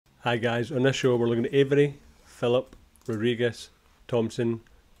Hi guys, on this show we're looking at Avery, Philip, Rodriguez, Thompson,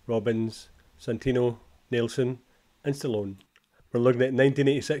 Robbins, Santino, Nielsen and Stallone. We're looking at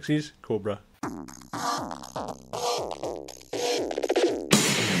 1986's Cobra.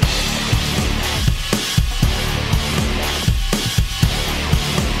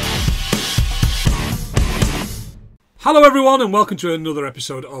 Hello everyone and welcome to another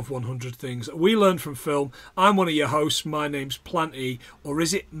episode of 100 Things We Learned from Film. I'm one of your hosts, my name's Planty, or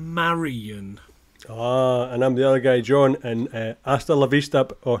is it Marion? And I'm the other guy, John, and hasta la vista...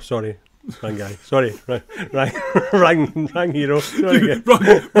 Oh, sorry. Wrong guy. Sorry. Wrong hero. Sorry.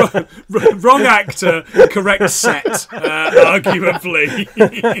 wrong actor, correct set, arguably.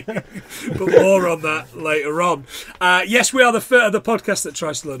 But more on that later on. Yes, we are the podcast that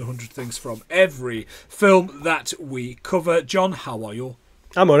tries to learn 100 things from every film that we cover. John, how are you?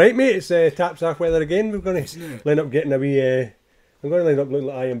 I'm alright, mate. It's taps off weather again. We're going to line up getting a wee... I'm going to line up looking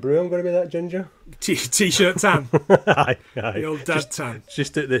like Iron Brew. I'm going to be that ginger. T-shirt tan. Aye. The old dad tan.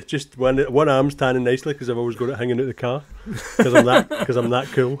 Just one arm's tanning nicely because I've always got it hanging out of the car because I'm that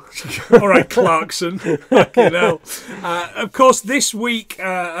cool. All right, Clarkson. Fucking hell. Of course, this week,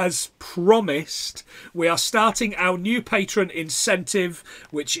 as promised, we are starting our new patron incentive,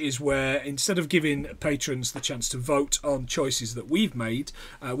 which is where instead of giving patrons the chance to vote on choices that we've made,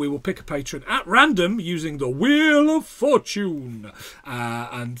 we will pick a patron at random using the Wheel of Fortune,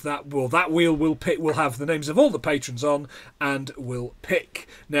 and that wheel will have the names of all the patrons on, and will pick.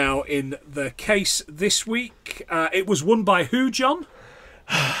 Now, in the case this week, it was won by who, John?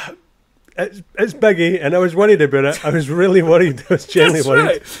 It's Biggie, and I was worried about it. I was really worried. I was genuinely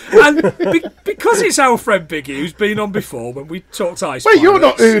worried. Right. And because it's our friend Biggie, who's been on before when we talked Ice Wait, Pirates. you're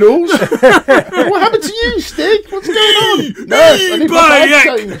not Oodles. What happened to you, Stig? What's going on? Nurse, I need my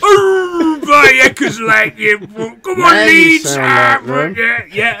bag changed. Bayek like you. Come on, Leeds.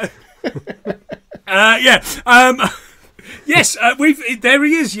 Yes, there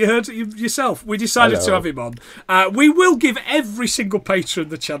he is. You heard it yourself. We decided to have him on. We will give every single patron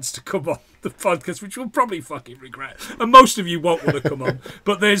the chance to come on the podcast, which we'll probably fucking regret. And most of you won't want to come on.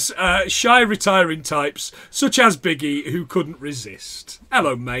 But there's shy retiring types, such as Biggie, who couldn't resist.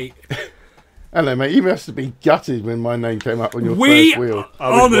 Hello, mate. Hello, mate. You must have been gutted when my name came up on your first wheel.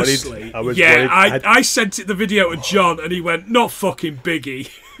 Honestly, I sent the video to John, and he went, "Not fucking Biggie."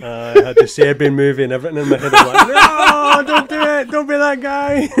 I had the Serbian movie and everything in my head. I'm like, no, don't do it. Don't be that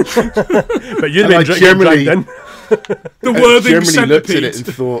guy. But you'd been dragged in. The Worthing Centipede. Looked at it and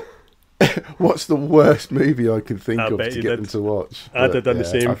thought, what's the worst movie I could think of to get them to watch? I'd have done the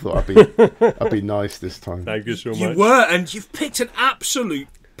same. I thought I'd be nice this time. Thank you so much. You were, and you've picked an absolute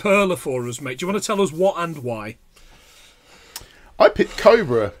perler for us, mate. Do you want to tell us what and why? I picked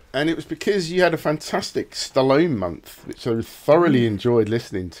Cobra, and it was because you had a fantastic Stallone month, which I thoroughly enjoyed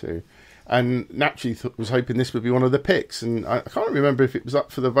listening to, and naturally was hoping this would be one of the picks. And I can't remember if it was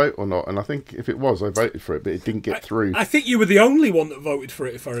up for the vote or not, and I think if it was, I voted for it, but it didn't get through. I think you were the only one that voted for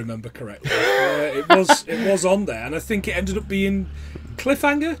it, if I remember correctly. It was on there, and I think it ended up being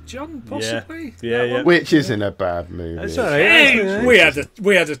Cliffhanger, John, possibly. Yeah. Which isn't a bad movie. That's all right.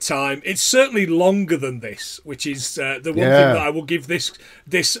 We had a time. It's certainly longer than this, which is the one thing that I will give this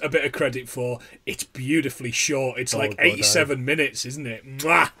a bit of credit for. It's beautifully short. It's 87 minutes, isn't it?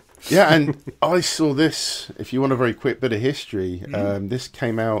 Mwah! Yeah, and I saw this. If you want a very quick bit of history, this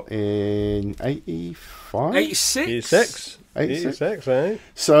came out in 85? 86? 86, right?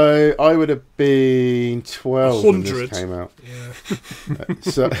 So I would have been 12 when this came out. Yeah.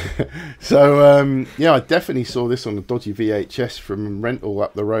 I definitely saw this on a dodgy VHS from rental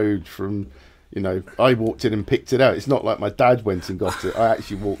up the road from, I walked in and picked it out. It's not like my dad went and got it. I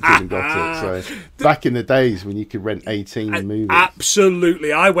actually walked in and got it. So back in the days when you could rent 18 movies.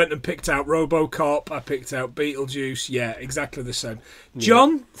 Absolutely. I went and picked out RoboCop. I picked out Beetlejuice. Yeah, exactly the same.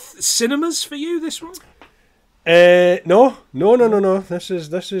 John, cinemas for you, this one? No. This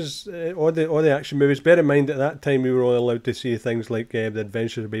is all the action movies. Bear in mind at that time we were only allowed to see things like the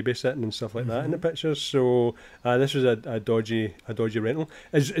Adventures of Babysitting and stuff like that in the pictures. So this was a dodgy rental.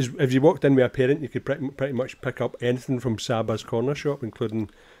 As if you walked in with a parent, you could pretty much pick up anything from Saba's corner shop, including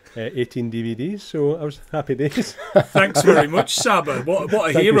 18 DVDs. So I was happy days. Thanks very much, Saba. What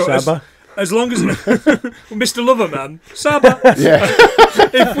a Thank hero! You, Saba. As long as Mr. Loverman, Saba. Yeah.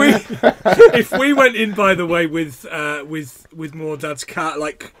 if we went in, by the way, with more Dad's card,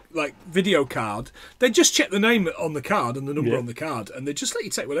 like video card, they'd just check the name on the card and the number on the card, and they'd just let you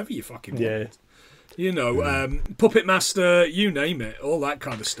take whatever you fucking want. You know, Puppet Master, you name it, all that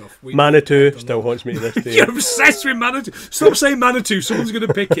kind of stuff. Manitou still haunts me to this day. You're obsessed with Manitou. Stop saying Manitou, someone's going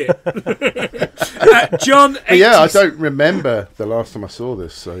to pick it. John, I don't remember the last time I saw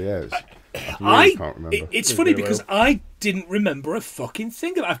this, so yeah, I really can't remember. It's funny because I didn't remember a fucking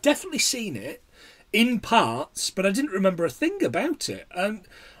thing about it. I've definitely seen it in parts, but I didn't remember a thing about it. And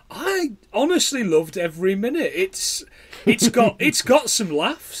I honestly loved every minute. It's got some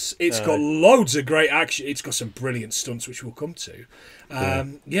laughs. It's got loads of great action. It's got some brilliant stunts, which we'll come to.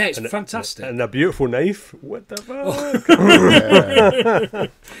 It's fantastic. And a beautiful knife. What the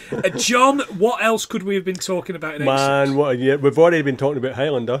fuck? John, what else could we have been talking about in Man, what a year. We've already been talking about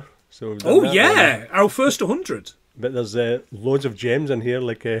Highlander. So our first 100. But there's loads of gems in here,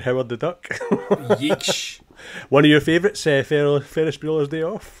 like Howard the Duck. Yeesh. One of your favourites, Ferris Bueller's Day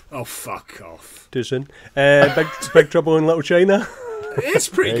Off. Oh, fuck off. Too soon. Big Trouble in Little China. It's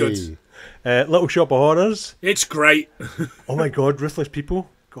pretty good. Little Shop of Horrors. It's great. Oh my God, Ruthless People.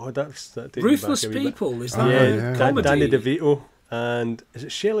 God, that Ruthless People, is that comedy? Danny DeVito. And is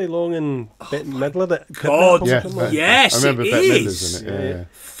it Shelley Long and Bette Midler that God, yes, I remember Bette Midler's in it.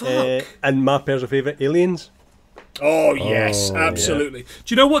 Fuck. And my personal favourite, Aliens. Oh yes, absolutely. Yeah.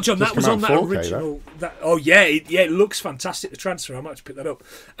 Do you know what, John? That was on that 4K, original. It looks fantastic. The transfer, I might have to pick that up.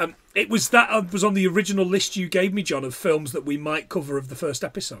 It was on the original list you gave me, John, of films that we might cover of the first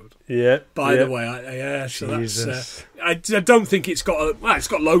episode. Yeah. By the way, so that's. I don't think it's got it's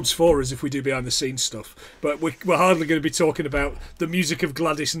got loads for us if we do behind the scenes stuff, but we're hardly going to be talking about the music of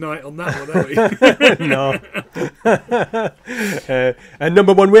Gladys Knight on that one, are we? No. And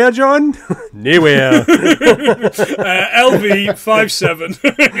number one, where, John? Nowhere. LV57.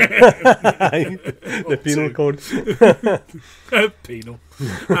 The penal code. Penal.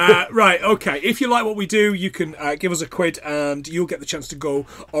 Right, okay. If you like what we do, you can give us a quid and you'll get the chance to go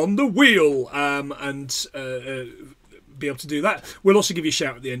on the wheel and be able to do that. We'll also give you a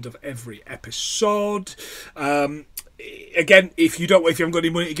shout at the end of every episode. Again, if you haven't got any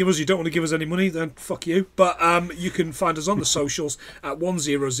money to give us, you don't want to give us any money, then fuck you. But you can find us on the socials at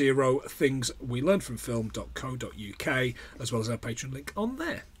 100thingswelearnedfromfilm.co.uk, as well as our Patreon link on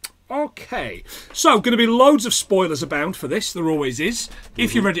there. Okay, so going to be loads of spoilers abound for this. There always is.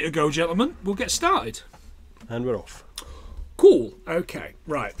 If you're ready to go, gentlemen, we'll get started. And we're off. Cool. Okay,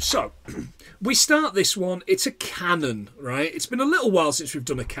 right. So we start this one. It's a canon, right? It's been a little while since we've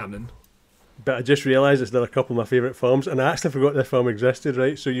done a canon. But I just realised it's there a couple of my favourite films, and I actually forgot this film existed,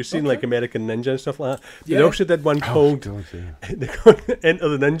 right? So you've seen like American Ninja and stuff like that. Yeah. They also did one called Enter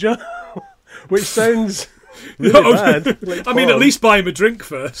the Ninja, which sounds really bad. Like, I mean, at least buy him a drink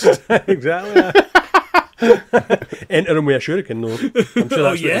first. Exactly. Enter him with a shuriken, though. I'm sure that's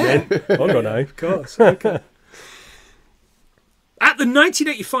what you meant. Hold on now. Of course. Okay. At the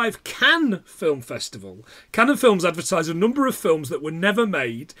 1985 Cannes Film Festival, Cannes Films advertised a number of films that were never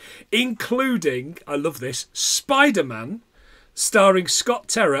made, including, I love this, Spider-Man, starring Scott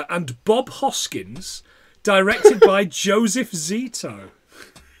Terra and Bob Hoskins, directed by Joseph Zito.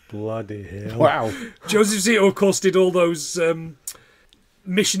 Bloody hell. Wow. Joseph Zito, of course, did all those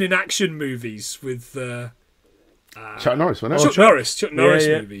mission in action movies with... Chuck Norris, wasn't it? Chuck Norris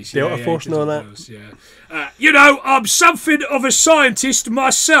movies. The Auto Force and all that. Those, I'm something of a scientist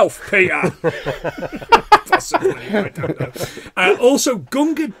myself, Peter. Possibly, I don't know. Also,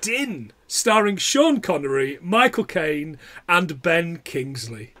 Gunga Din, starring Sean Connery, Michael Caine, and Ben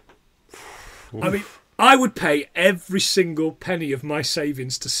Kingsley. Oof. I mean, I would pay every single penny of my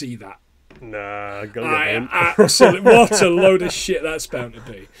savings to see that. Nah, Gunga Din. Absolutely. What a load of shit that's bound to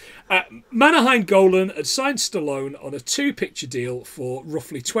be. Mannerheim Golan had signed Stallone on a 2-picture deal for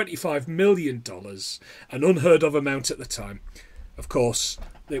roughly $25 million, an unheard of amount at the time. Of course,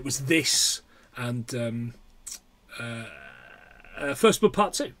 it was this and First Blood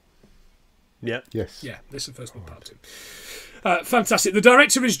Part 2. Yeah. Yes. Yeah, this is First Blood Part 2. Fantastic. The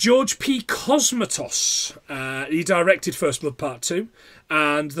director is George P. Cosmatos. He directed First Blood Part 2.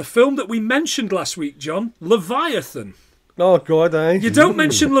 And the film that we mentioned last week, John, Leviathan. Oh, God, You don't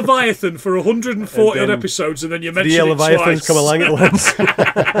mention Leviathan for 140 odd episodes and then you mention it Leviathans twice. Come along at once.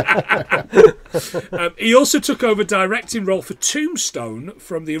 He also took over directing role for Tombstone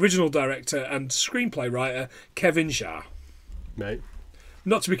from the original director and screenplay writer Kevin Jarre. Right.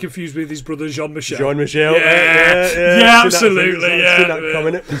 Not to be confused with his brother Jean-Michel. Jean-Michel. Yeah, absolutely.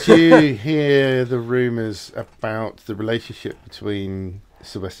 Did you hear the rumours about the relationship between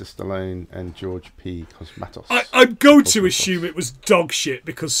Sylvester Stallone and George P. Cosmatos? I'd go to assume it was dog shit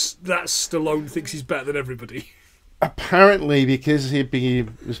because that Stallone thinks he's better than everybody. Apparently, because he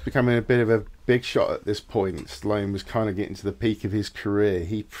was becoming a bit of a big shot at this point. Stallone was kind of getting to the peak of his career.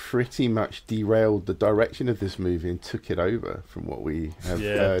 He pretty much derailed the direction of this movie and took it over, from what we have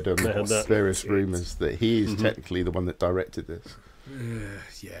heard on various rumours, that he is technically the one that directed this.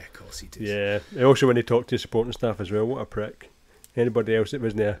 Yeah, of course he did. Yeah, also when he talked to supporting staff as well, what a prick. Anybody else that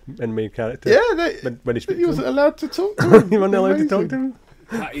wasn't a main character. Yeah, when he wasn't allowed to talk to him. You weren't allowed to talk to him?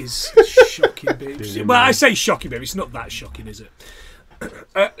 That is shocking, babe. Well, I say shocking, babe. It's not that shocking, is it?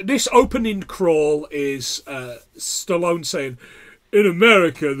 This opening crawl is Stallone saying, "In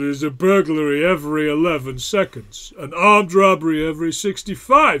America, there's a burglary every 11 seconds, an armed robbery every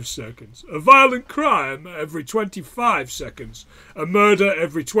 65 seconds, a violent crime every 25 seconds, a murder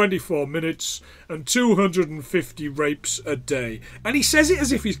every 24 minutes, and 250 rapes a day." And he says it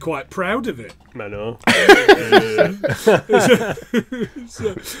as if he's quite proud of it. I know.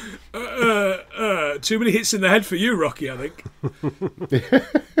 Too many hits in the head for you, Rocky, I think.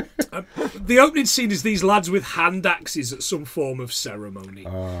 The opening scene is these lads with hand axes at some form of ceremony.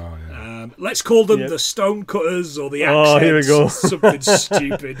 Oh, yeah. Let's call them the stone cutters or the axe Oh, here we go. Something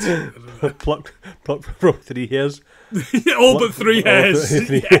stupid. Plucked from 3 hairs. All but 3 hairs.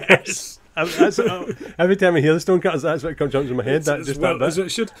 Yes. Every time I hear the Stonecutters, that's what comes into my head. That just well, that as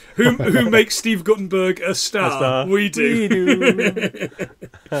it should. Who makes Steve Guttenberg a star? We do.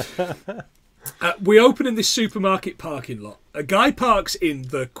 We open in this supermarket parking lot. A guy parks in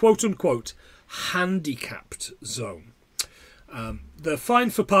the quote-unquote handicapped zone. The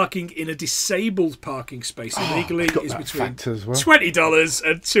fine for parking in a disabled parking space illegally is between $20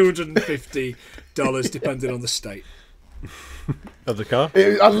 and $250, depending on the state. Of the car?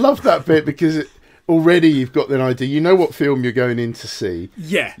 I love that bit because already you've got an idea. You know what film you're going in to see.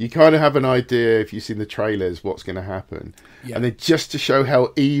 Yeah. You kind of have an idea, if you've seen the trailers, what's going to happen. Yeah. And then just to show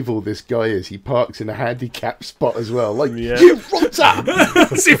how evil this guy is, he parks in a handicapped spot as well. Like, you rotter!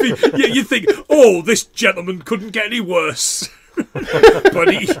 You think, oh, this gentleman couldn't get any worse.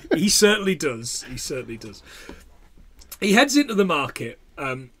 But he certainly does. He certainly does. He heads into the market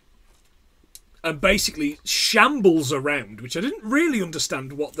and basically shambles around, which I didn't really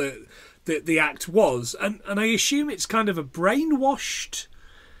understand what the act was. And I assume it's kind of a brainwashed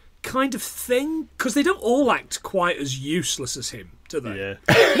kind of thing, because they don't all act quite as useless as him, do they?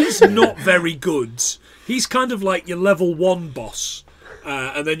 Yeah. He's not very good. He's kind of like your level 1 boss.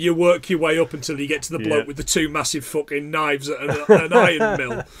 And then you work your way up until you get to the bloke with the 2 massive fucking knives at an iron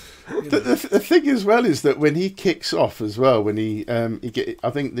mill. The thing as well is that when he kicks off as well, when I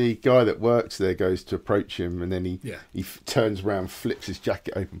think the guy that works there goes to approach him, and then he turns around, flips his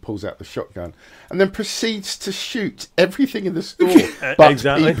jacket open, pulls out the shotgun, and then proceeds to shoot everything in the store but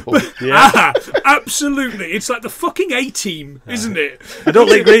people. Yeah. Absolutely. It's like the fucking A-Team, isn't it? I don't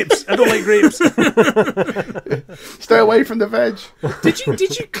like grapes. Stay away from the veg.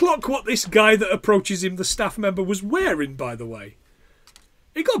 Did you clock what this guy that approaches him, the staff member, was wearing, by the way?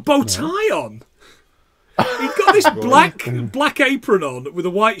 He got a bow tie on. He got this black apron on with a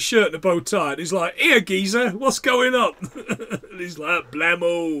white shirt and a bow tie. And he's like, "Here, geezer, what's going on?" And he's like,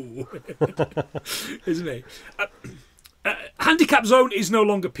 "Blammo," isn't he? Handicap zone is no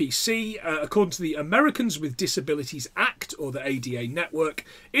longer PC. According to the Americans with Disabilities Act, or the ADA network,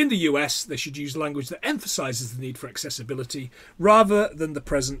 in the US, they should use language that emphasises the need for accessibility rather than the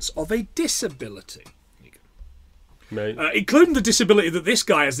presence of a disability. Right. Including the disability that this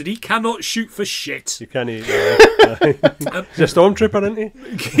guy has, that he cannot shoot for shit. You can't eat. He's a stormtrooper, isn't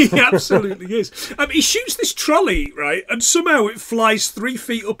he? He absolutely is. He shoots this trolley, right, and somehow it flies 3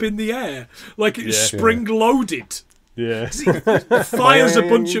 feet up in the air, like it's spring-loaded. Yeah. He fires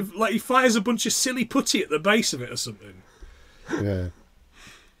a bunch of silly putty at the base of it or something. Yeah.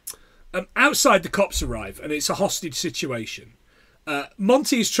 Outside, the cops arrive, and it's a hostage situation.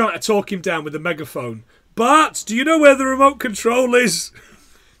 Monty is trying to talk him down with a megaphone. "Bart, do you know where the remote control is?"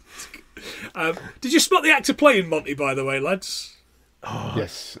 Did you spot the actor playing Monty, by the way, lads? Oh.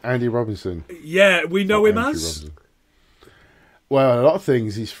 Yes, Andy Robinson. Yeah, we know him as... Robinson. Well, a lot of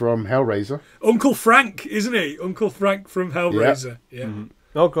things. He's from Hellraiser. Uncle Frank, isn't he? Uncle Frank from Hellraiser. Yeah. Mm-hmm.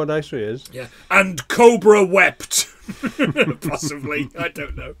 Oh, God, I sure he is. Yeah. And Cobra wept. Possibly. I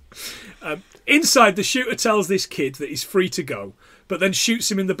don't know. Inside, the shooter tells this kid that he's free to go, but then shoots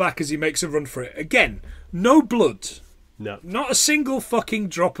him in the back as he makes a run for it. Again, no blood. No. Not a single fucking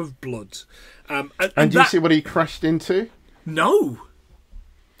drop of blood. And do you see what he crashed into? No.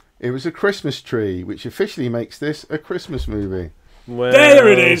 It was a Christmas tree, which officially makes this a Christmas movie. Well... There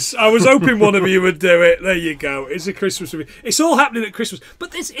it is. I was hoping one of you would do it. There you go. It's a Christmas movie. It's all happening at Christmas.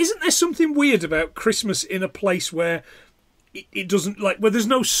 But isn't there something weird about Christmas in a place where it doesn't, like, well, there's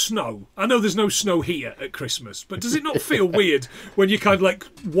no snow. I know there's no snow here at Christmas, but does it not feel weird when you're kind of like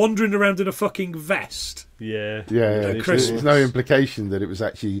wandering around in a fucking vest? Yeah. There's no implication that it was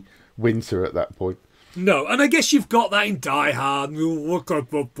actually winter at that point. No, and I guess you've got that in Die Hard, and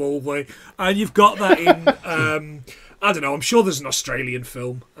you've got that in, I don't know, I'm sure there's an Australian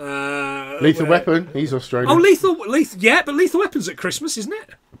film. Lethal Weapon, he's Australian. Oh, Lethal, yeah, but Lethal Weapon's at Christmas, isn't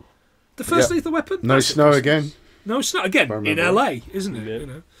it? The first Lethal Weapon? No snow again. No snow again, in LA, isn't it? Yeah. You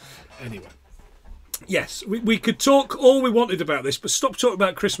know. Anyway. Yes, we could talk all we wanted about this, but stop talking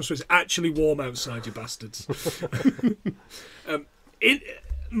about Christmas when it's actually warm outside, you bastards.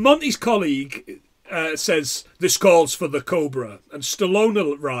 Monty's colleague says this calls for the Cobra, and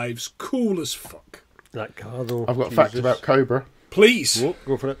Stallone arrives cool as fuck. That car, though. I've got facts about Cobra. Please. Whoa,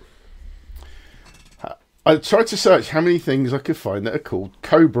 go for it. I tried to search how many things I could find that are called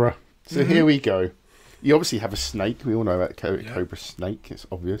Cobra. So here we go. You obviously have a snake. We all know about Cobra snake. It's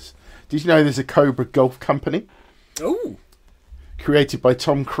obvious. Did you know there's a Cobra golf company? Oh. Created by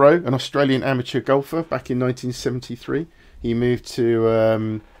Tom Crow, an Australian amateur golfer, back in 1973. He moved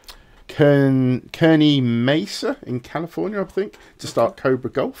to Kearney Mesa in California, I think, to start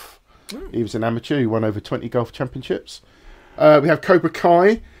Cobra Golf. He was an amateur who won over 20 golf championships. We have Cobra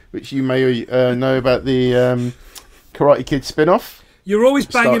Kai, which you may know about the Karate Kid spin-off. You're always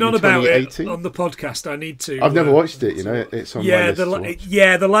banging on about it on the podcast. I need to. I've never watched it, you know. It's on my list to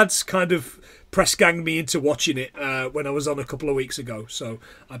watch. The lads kind of press ganged me into watching it when I was on a couple of weeks ago, so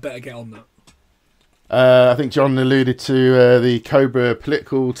I better get on that. I think John alluded to the Cobra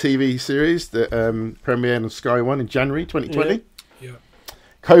political TV series that premiered on Sky One in January 2020. Yeah.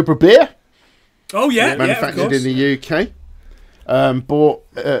 Cobra beer. Oh yeah, manufactured in the UK. Bought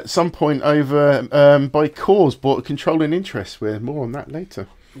at some point over by Coors, bought a controlling interest. We're more on that later.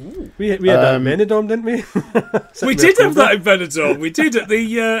 Ooh. We had that in Benidorm, didn't we? We did have that in Benidorm. We did at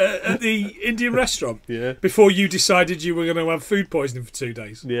the Indian restaurant. Yeah. Before you decided you were going to have food poisoning for 2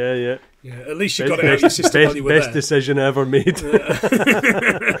 days. Yeah. Yeah. At least you got it out of your system while you were there. Best decision ever made.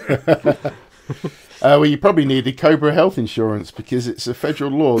 Well, you probably needed Cobra health insurance because it's a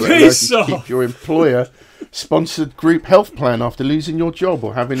federal law that allows you to keep your employer-sponsored group health plan after losing your job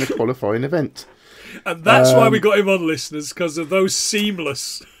or having a qualifying event. And that's why we got him on, listeners, because of those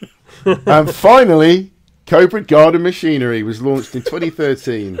seamless. And finally, Cobra Garden Machinery was launched in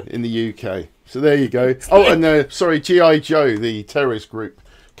 2013 in the UK. So there you go. Oh, and sorry, G.I. Joe, the terrorist group.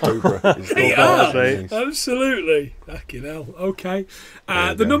 Cobra. Absolutely. Fucking hell. Okay.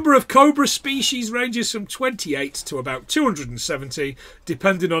 The number of Cobra species ranges from 28 to about 270,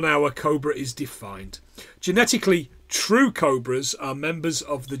 depending on how a Cobra is defined. Genetically true Cobras are members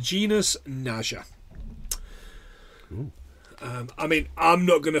of the genus Naja. I mean, I'm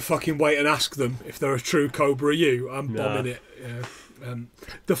not going to fucking wait and ask them if they're a true Cobra. Are you? I'm bombing it. Yeah.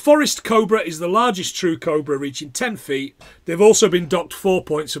 The forest cobra is the largest true cobra, reaching 10 feet. They've also been docked 4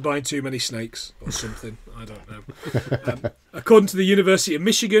 points for buying too many snakes or something. I don't know. According to the University of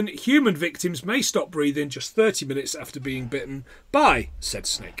Michigan, human victims may stop breathing just 30 minutes after being bitten by said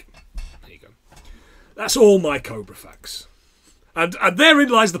snake. There you go. That's all my cobra facts. And therein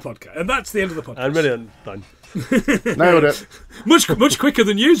lies the podcast. And that's the end of the podcast. And Marion, done. Nailed it. Much quicker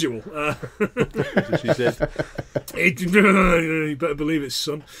than usual. She said. You better believe it,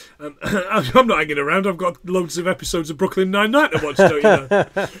 son. I'm not hanging around. I've got loads of episodes of Brooklyn Nine-Nine to watch, don't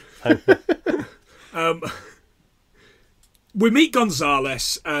you know? We meet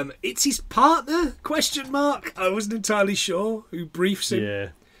Gonzalez. It's his partner? ? I wasn't entirely sure who briefs him. Yeah.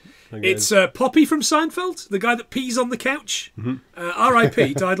 It's Poppy from Seinfeld, the guy that pees on the couch. Mm-hmm.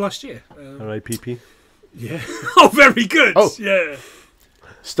 R.I.P. died last year. R.I.P.P. Yeah. Oh, very good. Oh. Yeah.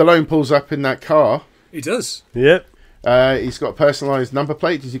 Stallone pulls up in that car. He does. Yep. He's got a personalised number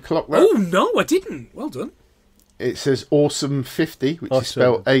plate. Did you clock that? Oh, no, I didn't. Well done. It says Awesome 50, which is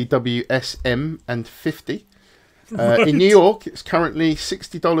spelled AWSM and 50. Right. In New York, it's currently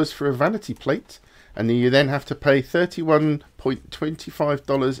 $60 for a vanity plate, and you then have to pay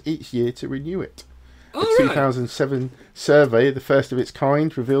 $31.25 each year to renew it. A 2007 survey, the first of its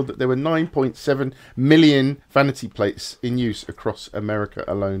kind, revealed that there were 9.7 million vanity plates in use across America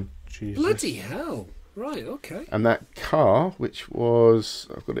alone. Jesus. Bloody hell. Right, okay. And that car, which was...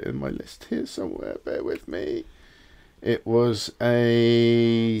 I've got it in my list here somewhere, bear with me. It was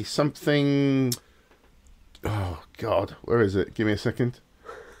a something... Oh, God, where is it? Give me a second.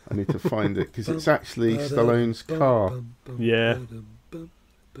 I need to find it, because it's actually Stallone's car. Yeah.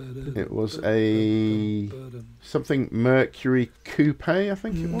 It was a something Mercury Coupe, I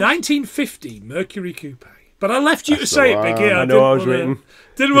think it was. 1950 Mercury Coupe. But I left you to say it, Biggie. I know, I was waiting.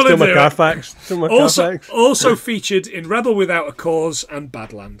 Didn't want to do it. Carfax. Also featured in Rebel Without a Cause and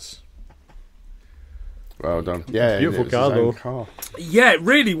Badlands. Well done. Yeah, beautiful car, though. Yeah, it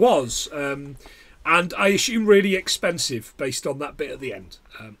really was. And I assume really expensive based on that bit at the end.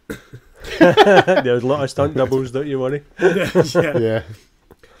 There was a lot of stunt doubles, don't you worry. Yeah.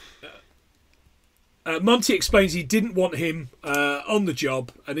 Monty explains he didn't want him on the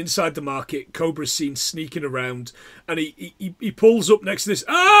job, and inside the market, Cobra's seen sneaking around, and he pulls up next to this,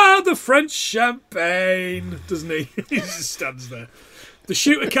 the French champagne, doesn't he? He just stands there. The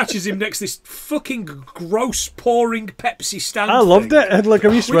shooter catches him next to this fucking gross pouring Pepsi stand. I loved it. It had like a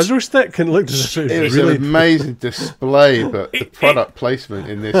wee swizzle stick and looked as if it was really... an amazing display, but the product placement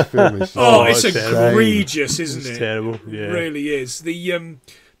in this film is it's egregious, isn't it? It's terrible. Yeah. It really is. And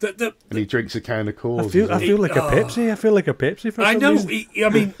he drinks a can of Coors. I feel like a Pepsi. I feel like a Pepsi for some reason.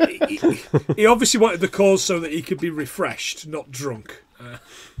 He obviously wanted the Coors so that he could be refreshed, not drunk.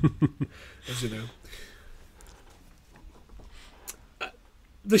 As you know.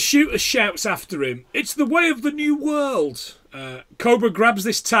 The shooter shouts after him, "It's the way of the new world." Cobra grabs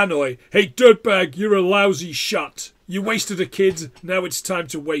this tannoy. "Hey, dirtbag, you're a lousy shot. You wasted a kid, now it's time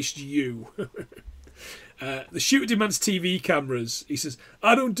to waste you." The shooter demands TV cameras. He says,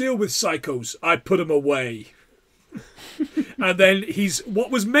 "I don't deal with psychos, I put them away." And then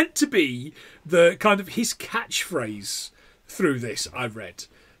what was meant to be the kind of his catchphrase through this, I read,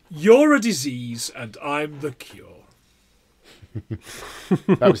 "You're a disease and I'm the cure."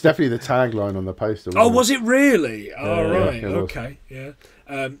 That was definitely the tagline on the poster. Was it really? Right. Okay. Yeah.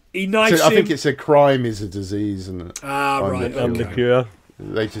 He knifes him. I think it's a crime is a disease, and right. I'm the cure.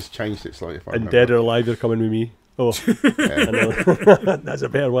 They just changed it slightly. And dead or alive, you're coming with me. Oh, I know. That's a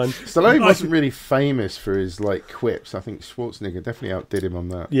better one. Stallone wasn't really famous for his quips. I think Schwarzenegger definitely outdid him on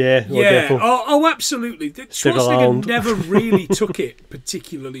that. Yeah. Absolutely. Schwarzenegger never really took it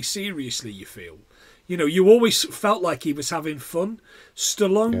particularly seriously. You feel. You always felt like he was having fun.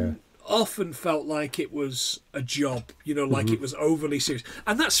 Stallone often felt like it was a job, like it was overly serious.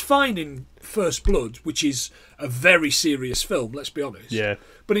 And that's fine in First Blood, which is a very serious film, let's be honest. Yeah.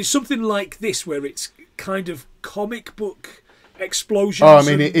 But it's something like this where it's kind of comic book explosions.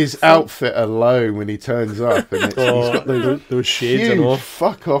 His outfit alone when he turns up. And he's got those shades huge and all.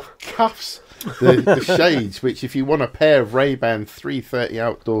 Fuck off cuffs. The shades, which if you want a pair of Ray-Ban 330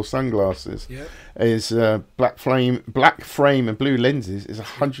 outdoor sunglasses, is black frame and blue lenses is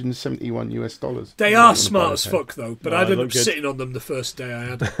 $171. They are smart as fuck though, but I ended up sitting on them the first day I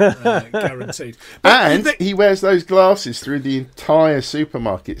had them, guaranteed. And he wears those glasses through the entire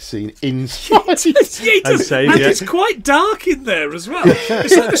supermarket scene inside. He does. And it's quite dark in there as well.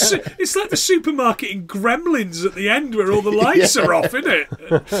 It's like the supermarket in Gremlins at the end where all the lights are off, isn't it?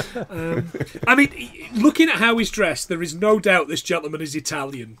 Looking at how he's dressed, there is no doubt this gentleman is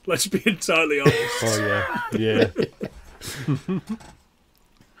Italian. Let's be entirely honest. Oh, yeah.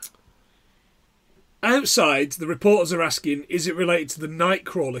 Outside, the reporters are asking, is it related to the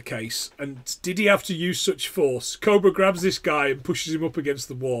Nightcrawler case? And did he have to use such force? Cobra grabs this guy and pushes him up against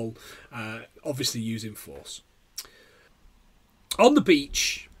the wall, obviously using force. On the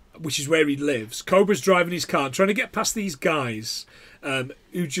beach, which is where he lives, Cobra's driving his car, trying to get past these guys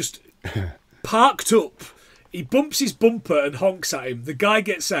who just... parked up. He bumps his bumper and honks at him. The guy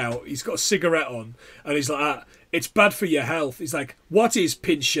gets out. He's got a cigarette on, and he's like, "It's bad for your health." He's like, "What is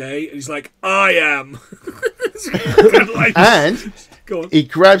Pinche?" And he's like, "I am." And he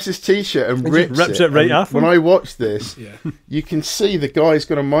grabs his t-shirt and rips it right off. When I watch this, you can see the guy's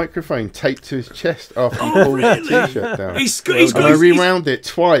got a microphone taped to his chest after he pulls the t-shirt down. I rewound it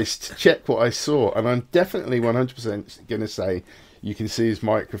twice to check what I saw, and I'm definitely 100% going to say you can see his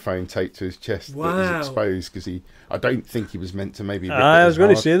microphone taped to his chest that was exposed because I don't think he was meant to maybe... I was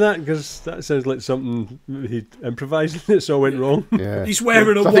going to say that because that sounds like something he improvised and it all went wrong. Yeah. He's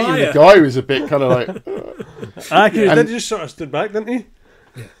wearing a wire. I think the guy was a bit kind of like... He just sort of stood back, didn't he?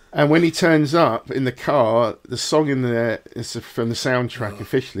 Yeah. And when he turns up in the car, the song in there is from the soundtrack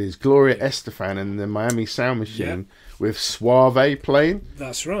officially is Gloria Estefan and the Miami Sound Machine with Suave playing.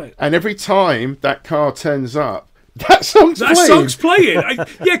 That's right. And every time that car turns up, that song's playing.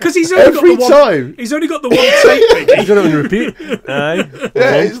 Because he's only got the one. Time. He's only got the one tape. He's got it on repeat.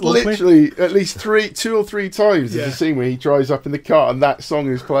 It's literally at least 2 or 3 times. There's a scene where he drives up in the car and that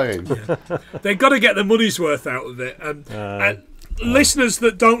song is playing. They've got to get the money's worth out of it. And listeners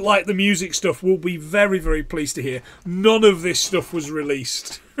that don't like the music stuff will be very, very pleased to hear none of this stuff was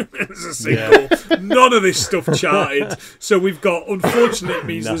released as a single. None of this stuff charted. So we've got, unfortunately, it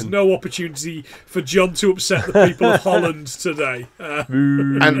means there's no opportunity for John to upset the people of Holland today.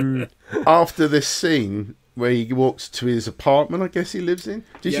 And after this scene, where he walks to his apartment, I guess he lives in.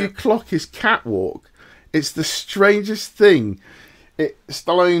 Did you clock his catwalk? It's the strangest thing.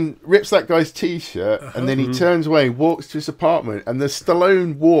 Stallone rips that guy's t-shirt and then he turns away, walks to his apartment, and the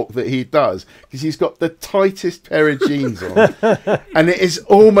Stallone walk that he does, because he's got the tightest pair of jeans on, and it is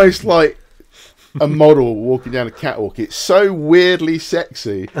almost like a model walking down a catwalk. It's so weirdly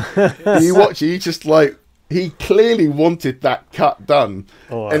sexy. You watch it, you just like, he clearly wanted that cut done,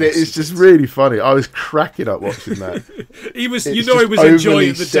 and it is just really funny. I was cracking up watching that. He was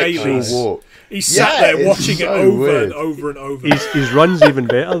enjoying the dailies. Walk. He sat there watching it over and over and over. His run's even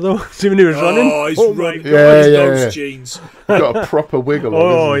better though. See when he was running? Oh, he's running. Those jeans. Got a proper wiggle on.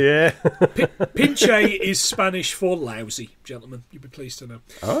 Oh yeah. Pinche is Spanish for lousy, gentlemen. You'd be pleased to know.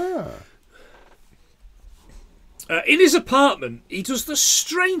 In his apartment, he does the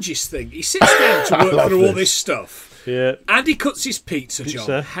strangest thing. He sits down to work through all this stuff. Yeah. And he cuts his pizza,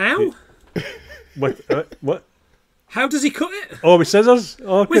 John. How? What? How does he cut it? Oh, with scissors?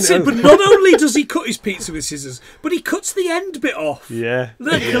 Oh, but not only does he cut his pizza with scissors, but he cuts the end bit off. Yeah.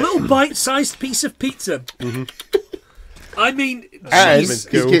 Like a little bite-sized piece of pizza. Mm-hmm. And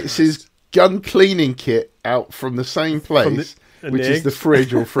he gets his gun cleaning kit out from the same place, which is the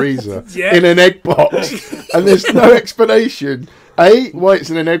fridge or freezer, in an egg box. And there's no explanation. A, why it's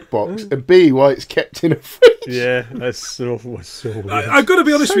in an egg box, and B, why it's kept in a fridge. Yeah, that's so weird. I've got to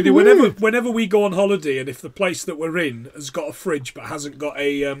be honest with you. Whenever we go on holiday, and if the place that we're in has got a fridge but hasn't got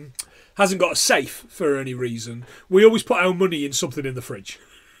a safe for any reason, we always put our money in something in the fridge.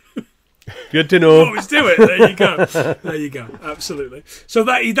 Good to know. Always do it. There you go. There you go. Absolutely. So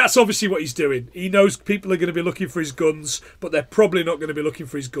that's obviously what he's doing. He knows people are going to be looking for his guns, but they're probably not going to be looking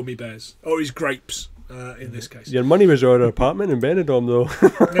for his gummy bears or his grapes. In this case, your money was on our apartment in Benidorm, though.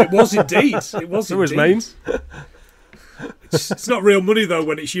 It was indeed. It was. It was mine. It's not real money though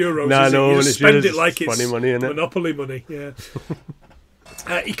when it's euros. No, you spend it like it's it's money, Monopoly money. Yeah.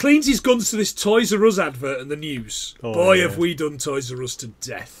 He cleans his guns to this Toys R Us advert in the news. Boy, have we done Toys R Us to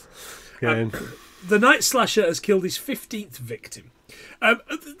death. The night slasher has killed his 15th victim.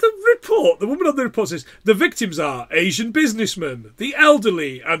 The woman on the report says the victims are Asian businessmen, the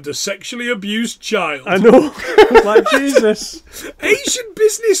elderly, and a sexually abused child. I know, like Jesus. Asian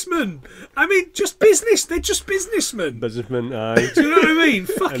businessmen. I mean, just business. They're just businessmen. Businessmen, aye. Do you know what I mean?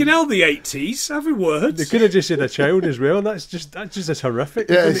 Fucking hell, the 80s. Have we words? They could have just said a child as well. That's just as horrific.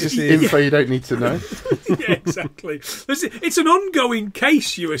 Yeah, it's just the info you don't need to know. Yeah, exactly. It's an ongoing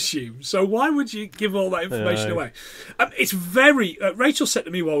case, you assume. So why would you give all that information away? It's very. Rachel said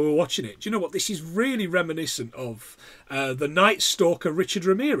to me while we were watching it, do you know what? This is really reminiscent of the Night Stalker Richard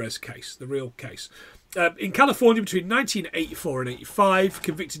Ramirez case, the real case. In California between 1984 and 85,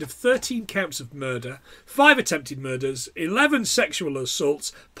 convicted of 13 counts of murder, 5 attempted murders, 11 sexual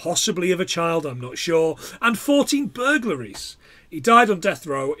assaults, possibly of a child, I'm not sure, and 14 burglaries. He died on death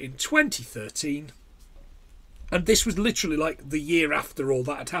row in 2013. And this was literally like the year after all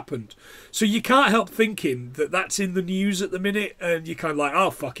that had happened. So you can't help thinking that that's in the news at the minute, and you're kind of like,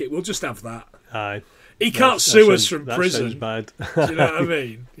 oh, fuck it, we'll just have that. Aye. He can't sue us from prison. That sounds Do bad. you know what I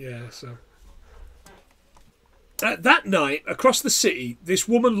mean? Yeah, so... that night, across the city, this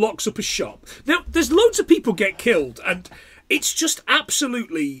woman locks up a shop. Now, there's loads of people get killed, and it's just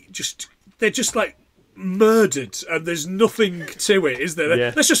absolutely just... They're just like... murdered, and there's nothing to it, is there?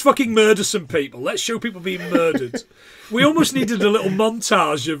 Let's just fucking murder some people. Let's show people being murdered. We almost needed a little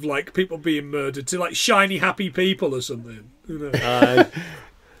montage of like people being murdered to like shiny happy people or something. You know?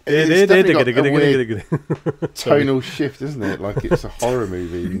 Tonal shift, isn't it? Like it's a horror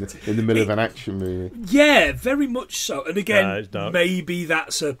movie in the middle of an action movie. Yeah, very much so. And again, maybe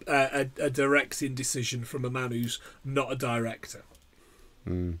that's a directing decision from a man who's not a director.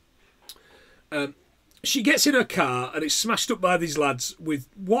 She gets in her car and it's smashed up by these lads with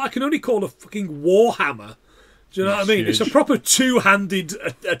what I can only call a fucking war hammer. Do you know what I mean? Huge. It's a proper two-handed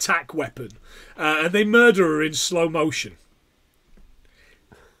attack weapon. And they murder her in slow motion.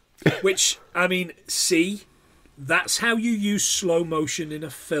 Which, I mean, see, that's how you use slow motion in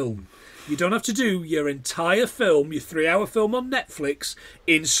a film. You don't have to do your entire film, your 3-hour film on Netflix,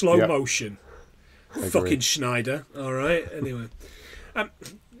 in slow motion. Fucking Schneider. All right, anyway.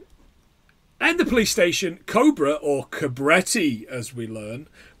 At the police station, Cobra, or Cobretti, as we learn,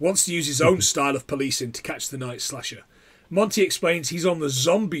 wants to use his own style of policing to catch the night slasher. Monty explains he's on the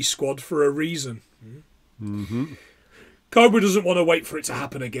zombie squad for a reason. Mm-hmm. Cobra doesn't want to wait for it to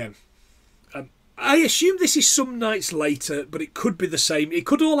happen again. I assume this is some nights later, but it could be the same. It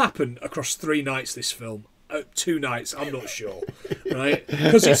could all happen across 3 nights, this film. 2 nights, I'm not sure. Right?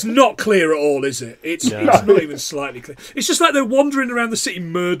 Because it's not clear at all, is it? It's not even slightly clear. It's just like they're wandering around the city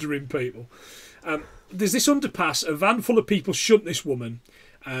murdering people. there's this underpass. A van full of people shunt this woman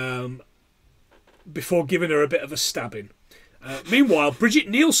before giving her a bit of a stabbing. Meanwhile, Brigitte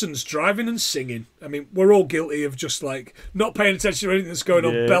Nielsen's driving and singing. I mean, we're all guilty of just like not paying attention to anything that's going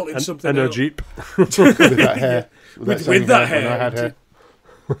on, belting something in out. a Jeep. With that hair. With that hair. When I had hair.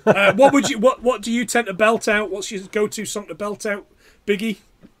 What do you tend to belt out? What's your go-to song to belt out, Biggie,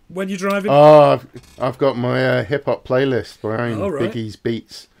 when you're driving? Oh, I've got my hip hop playlist behind right. Biggie's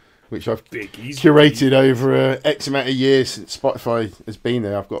Beats, which I've Biggie's curated over X amount of years since Spotify has been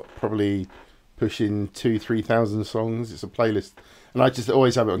there. I've got probably pushing 2,000-3,000 songs. It's a playlist, and I just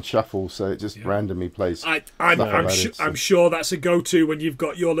always have it on shuffle, so it just randomly plays. I'm sure that's a go-to when you've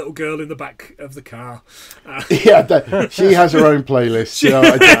got your little girl in the back of the car. She has her own playlist.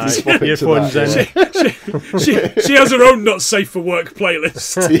 I definitely swap it to that. She has her own not safe for work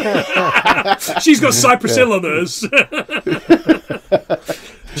playlist. She's got Cypress Hill on hers.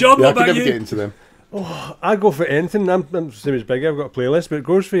 John, what about you? Get into them. Oh, I go for anything. I'm the same as Biggie. I've got a playlist, but it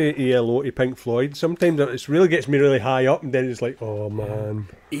goes for ELO to Pink Floyd. Sometimes it really gets me really high up, and then it's like, oh man.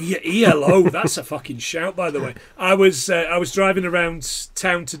 ELO, that's a fucking shout, by the way. I was driving around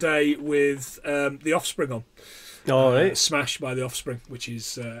town today with The Offspring on. All right. Smash by The Offspring, which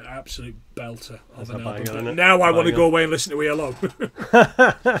is absolute belter of an album. Banger, now I want to go away and listen to ELO.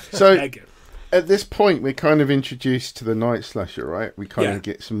 So at this point, we're kind of introduced to the Night Slasher, right? We kind of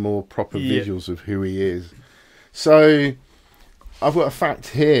get some more proper visuals of who he is. So I've got a fact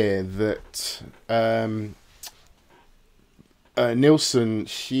here that Nielsen,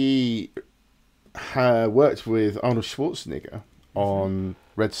 she worked with Arnold Schwarzenegger on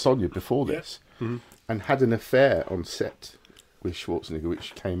Red Sonja before this, and had an affair on set with Schwarzenegger,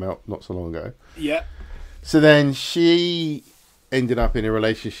 which came out not so long ago. Yeah. So then she ended up in a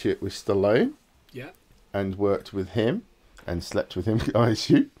relationship with Stallone. Yeah. And worked with him and slept with him, I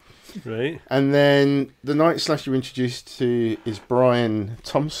assume. Right. And then the Night Slasher introduced to is Brian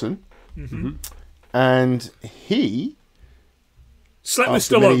Thompson. Mm-hmm. And he slept with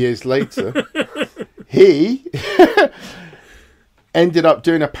after Stallone. many years later, he ended up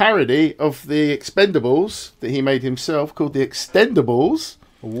doing a parody of the Expendables that he made himself called The Extendables.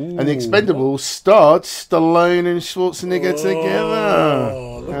 Ooh. And The Expendables starred Stallone and Schwarzenegger together.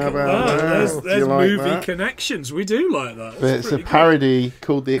 Look at that. There's movie connections. We do like that. It's a parody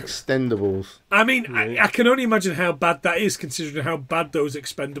called The Extendables. I mean, I can only imagine how bad that is, considering how bad those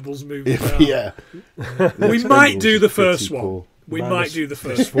Expendables movies are. Yeah. We might do the first one. We might do the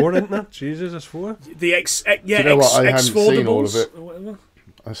first It's 4, isn't it? Jesus, it's 4. The Do you know what? I haven't seen all of it. Or whatever.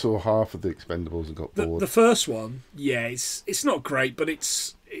 I saw half of The Expendables and got bored. The first one, it's not great, but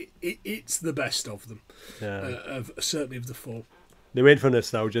it's the best of them. Yeah. Certainly of the 4. They went for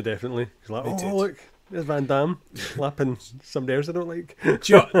nostalgia, definitely. It's like, They did. Look, there's Van Damme slapping somebody else I don't like.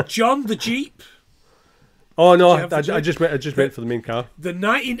 John the Jeep. Oh no, I just went for the main car. The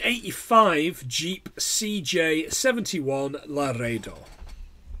 1985 Jeep CJ71 Laredo.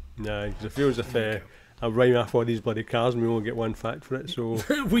 Nah, because it feels as if I'll rhyme off all these bloody cars and we only get one fact for it. So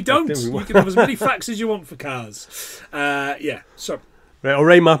we don't. You can have as many facts as you want for cars. So right, I'll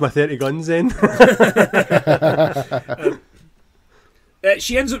rhyme off my 30 guns then.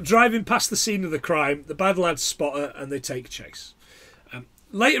 She ends up driving past the scene of the crime. The bad lads spot her and they take chase.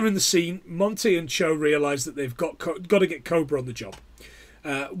 Later in the scene, Monty and Cho realise that they've got to get Cobra on the job.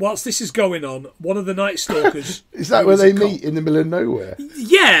 Whilst this is going on, one of the Night Stalkers... Is that where they meet in the middle of nowhere?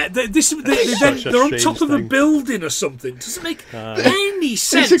 Yeah, they're on top of a building or something. Doesn't make any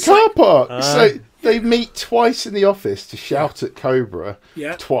sense. It's a car park. So they meet twice in the office to shout at Cobra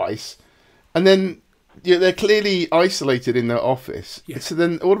twice. And then they're clearly isolated in their office. Yeah. So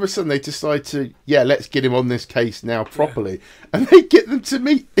then all of a sudden they decide to, let's get him on this case now properly. Yeah. And they get them to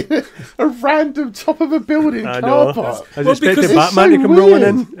meet in a random top of a building car park. I was expecting Batman to come rolling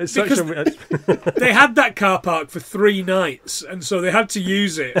in. It's they had that car park for 3 nights, and so they had to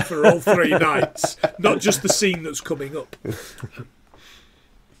use it for all 3 nights, not just the scene that's coming up.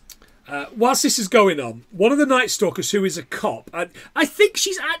 Whilst this is going on, one of the Night Stalkers, who is a cop, I think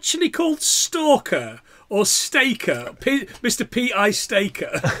she's actually called Stalker or Staker, Mr. P.I.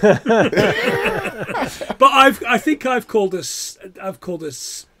 Staker. But I think I've called her Stark.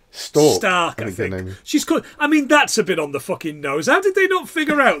 I think she's called. I mean, that's a bit on the fucking nose. How did they not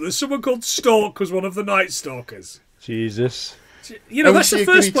figure out that someone called Stork was one of the Night Stalkers? Jesus. You know, that's the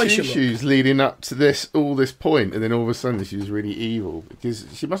first place you look. Issues leading up to all this point, and then all of a sudden she was really evil because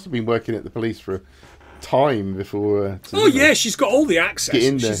she must have been working at the police for a time before. She's got all the access.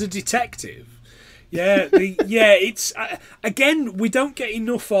 She's a detective. Yeah, It's again, we don't get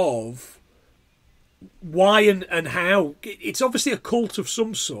enough of why and how. It's obviously a cult of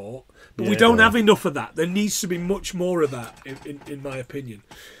some sort, But we don't have enough of that. There needs to be much more of that, in my opinion.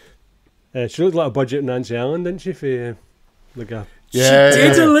 She looked like a budget Nancy Allen, didn't she? For like a She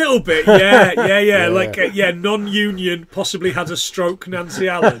did a little bit, yeah. Like, non-union, possibly had a stroke, Nancy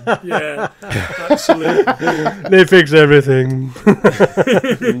Allen. Yeah, absolutely. They fix everything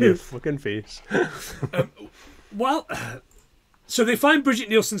in your fucking face. So they find Brigitte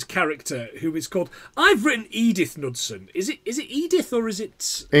Nielsen's character, who is called... I've written Edith Knudsen. Is it Edith or is it...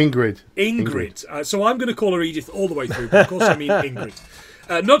 Ingrid. Ingrid. So I'm going to call her Edith all the way through, but of course I mean Ingrid.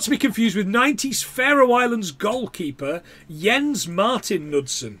 Not to be confused with 90s Faroe Islands goalkeeper Jens Martin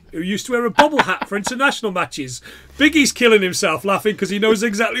Knudsen, who used to wear a bobble hat for international matches. Biggie's killing himself laughing because he knows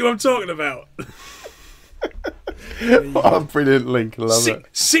exactly what I'm talking about. What a brilliant link. I love it.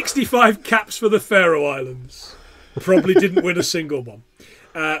 65 caps for the Faroe Islands. Probably didn't win a single one.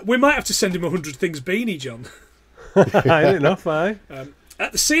 We might have to send him 100 Things beanie, John. I don't know, aye.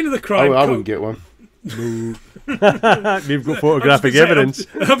 At the scene of the crime... I wouldn't get one. We've got photographic evidence.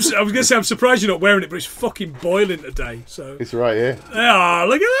 I was going to say, I'm surprised you're not wearing it, but it's fucking boiling today. So it's right here. Ah,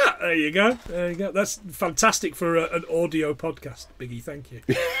 look at that. There you go. That's fantastic for an audio podcast, Biggie. Thank you.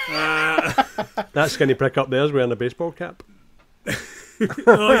 That skinny prick up there's wearing a baseball cap.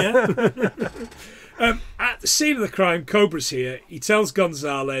 Oh, yeah. At the scene of the crime, Cobra's here. He tells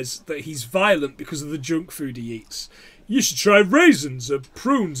Gonzalez that he's violent because of the junk food he eats. You should try raisins or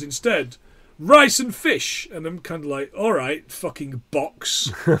prunes instead. Rice and fish. And I'm kind of like, all right, fucking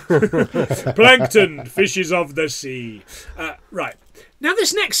box. Plankton, fishes of the sea. Right. Now,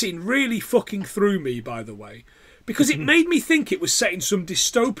 this next scene really fucking threw me, by the way, because it made me think it was set in some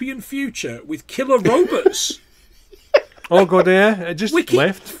dystopian future with killer robots. Oh, God, yeah. It just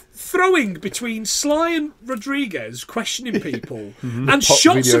left. Throwing between Sly and Rodriguez, questioning people, and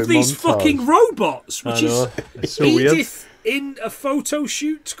shots of these fucking robots, which is so Edith in a photo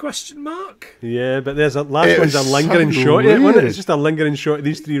shoot, question mark? Yeah, but there's a last one's a lingering shot, wasn't it? It's just a lingering shot of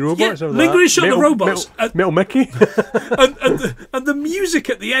these three robots. Yeah, lingering shot of the robots. Metal Mickey. and the music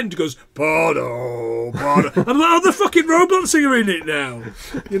at the end goes, Podo, Podo. And like, oh, the fucking robots are in it now.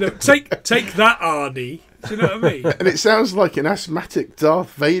 You know, take that, Arnie. Do you know what I mean? And it sounds like an asthmatic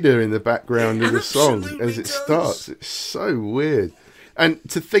Darth Vader in the background of the song as it does. starts. It's so weird. And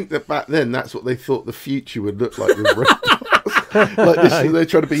to think that back then, that's what they thought the future would look like with robots. Like this, they're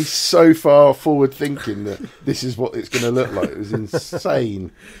trying to be so far forward thinking that this is what it's going to look like. It was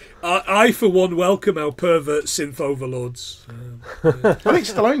insane. I, for one, welcome our pervert synth overlords. I think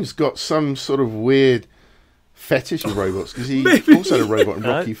Stallone's got some sort of weird fetish of robots because he also had a robot in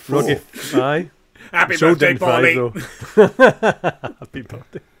Rocky IV. Aye. Happy birthday, Polly. Happy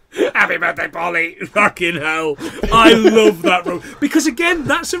birthday. Happy birthday, Polly. Fucking hell. I love that robot. Because, again,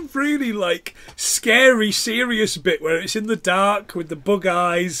 that's a really, like, scary, serious bit where it's in the dark with the bug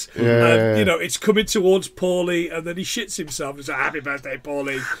eyes. Yeah. And, you know, it's coming towards Paulie and then he shits himself. It's like, happy birthday,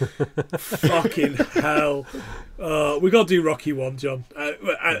 Paulie. Fucking hell. We got to do Rocky 1, John.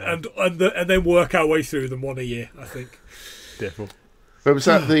 And then work our way through them one a year, I think. Definitely. But was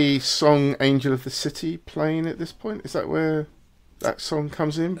that the song Angel of the City playing at this point? Is that where that song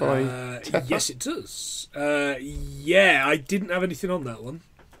comes in by Tepper? Yes, it does. Yeah, I didn't have anything on that one.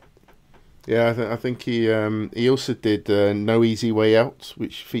 Yeah, I think he also did No Easy Way Out,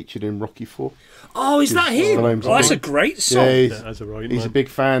 which featured in Rocky IV. Oh, is that him? Oh, that's a great song. Yeah, right, he's a big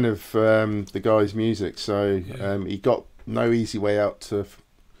fan of the guy's music, so he got No Easy Way Out to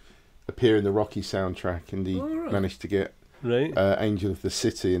appear in the Rocky soundtrack, and he managed to get Angel of the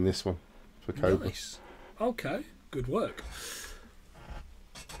City in this one for Cobra. Nice. Okay, good work.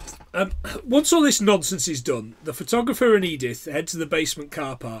 Once all this nonsense is done, the photographer and Edith head to the basement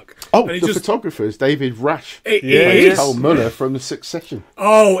car park. Oh, the photographer is David Rash. It is Carl Muller from Succession.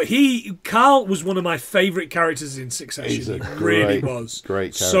 Oh, Carl was one of my favourite characters in Succession. He really was.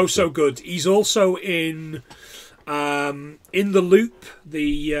 Great character. So good. He's also in The Loop,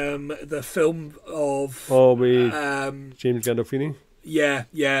 the film of James Gandolfini. Yeah,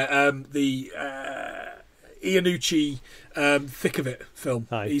 the Iannucci Thick of It film.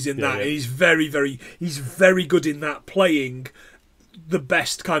 He's in that. And he's very good in that, playing the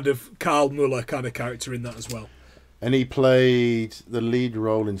best kind of Carl Muller kind of character in that as well. And he played the lead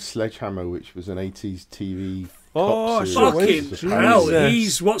role in Sledgehammer, which was an 80s TV. Oh, fucking hell!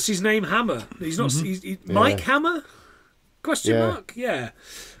 He's what's his name? Hammer. He's not. Mike Hammer. Question mark? Yeah.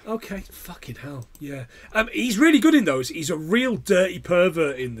 Okay, fucking hell, yeah. He's really good in those. He's a real dirty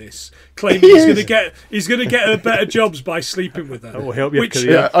pervert in this, claiming he's gonna get her better jobs by sleeping with her. That will help your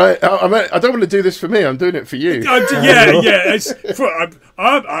career. Yeah, I don't want to do this for me. I'm doing it for you. Yeah.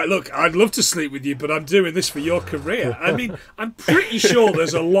 Look, I'd love to sleep with you, but I'm doing this for your career. I mean, I'm pretty sure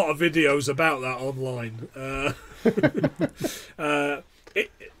there's a lot of videos about that online.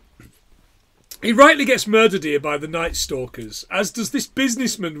 He rightly gets murdered here by the Night Stalkers, as does this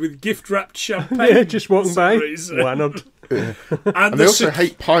businessman with gift-wrapped champagne. Yeah, just walking by. Why not? And they also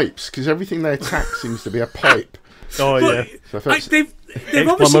hate pipes, because everything they attack seems to be a pipe. Oh, yeah. So they've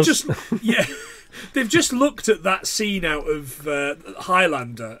obviously just... Yeah. They've just looked at that scene out of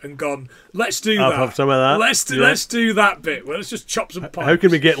Highlander and gone, let's do that. Have some of that. Let's do that bit. Well, let's just chop some pipes. How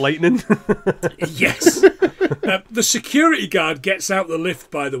can we get lightning? Yes. The security guard gets out the lift,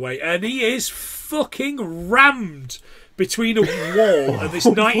 by the way, and he is fucking rammed between a wall and this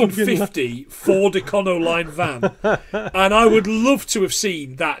 1950 Ford Econoline van. And I would love to have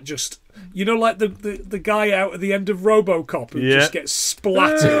seen that just... You know, like the guy out at the end of RoboCop who just gets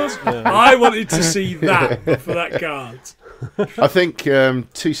splattered. I wanted to see that for that guard. I think 2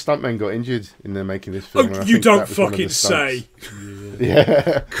 stuntmen got injured in the making this film. Oh, you don't fucking say.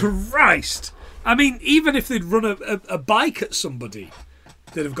 Yeah. Christ. I mean, even if they'd run a bike at somebody,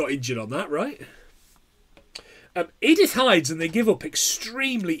 they'd have got injured on that, right? Edith hides and they give up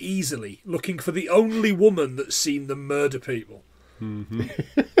extremely easily, looking for the only woman that's seen them murder people. Mm-hmm.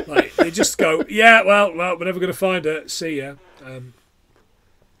 Like, they just go, yeah, well, we're never going to find her. See ya.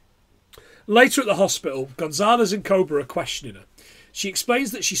 Later at the hospital, Gonzalez and Cobra are questioning her. She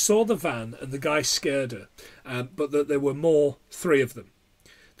explains that she saw the van and the guy scared her, but that there were 3 of them.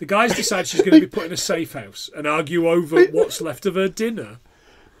 The guys decide she's going to be put in a safe house and argue over what's left of her dinner.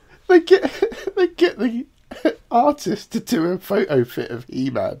 They get the artist to do a photo fit of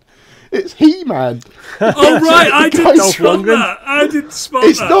He-Man. It's He-Man. Oh, right, I didn't spot that. It's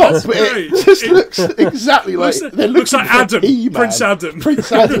not, but it just looks exactly like... Looks like Adam, He-Man. Prince Adam.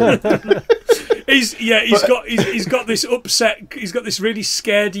 He's got this upset... He's got this really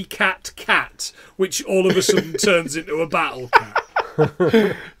scaredy cat, which all of a sudden turns into a battle cat.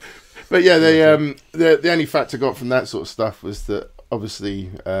 But yeah, the only fact I got from that sort of stuff was that obviously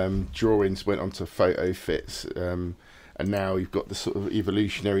drawings went onto photo fits, and now you've got the sort of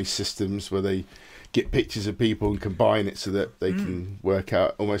evolutionary systems where they get pictures of people and combine it so that they can work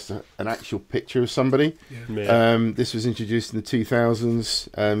out almost an actual picture of somebody. Yeah. This was introduced in the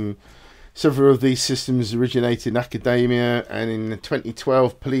 2000s. Several of these systems originated in academia, and in the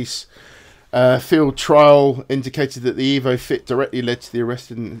 2012 police field trial indicated that the Evo fit directly led to the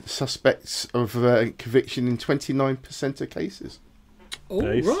arrest of suspects of conviction in 29% of cases. Oh,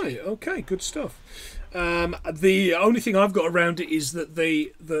 nice. Right, okay, good stuff. The only thing I've got around it is that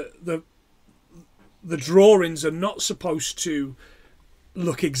the drawings are not supposed to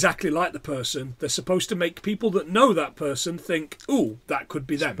look exactly like the person. They're supposed to make people that know that person think, "Ooh, that could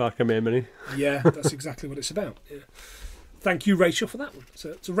be them." Spark a memory. Yeah, that's exactly what it's about. Yeah. Thank you, Rachel, for that one.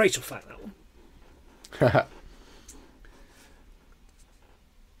 So it's a Rachel fact, that one.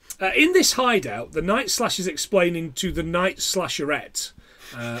 In this hideout, the Night Slash is explaining to the Night Slasherette,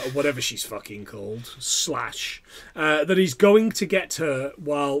 or whatever she's fucking called, Slash, that he's going to get her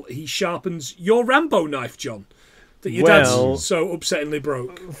while he sharpens your Rambo knife, John, that your dad's so upsettingly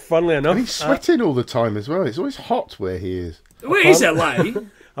broke. Funnily enough, and he's sweating all the time as well. It's always hot where he is. Well, it is LA.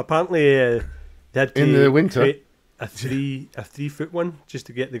 Apparently, they had to in the winter a 3-foot one just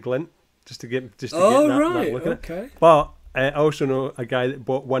to get the glint, just to get that look at it. But I also know a guy that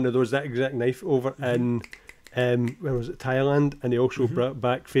bought one of those, that exact knife, over in where was it, Thailand, and he also brought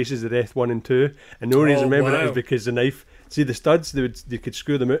back Faces of Death 1 and 2. And the only reason I remember it is because the knife, see the studs, they could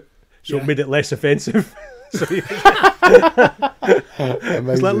screw them out, so it made it less offensive. So it's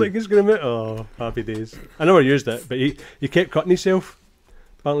like, look, it's going to make, oh, happy days. I never used it, but he kept cutting himself.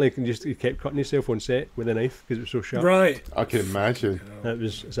 Apparently, he kept cutting himself on set with a knife because it was so sharp. Right. I can imagine.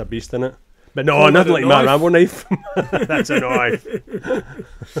 It's a beast in it. But no, nothing like my Rambo knife. That's a knife.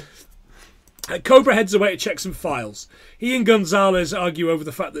 Cobra heads away to check some files. He and Gonzalez argue over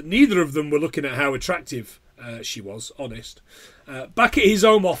the fact that neither of them were looking at how attractive she was, honest. Back at his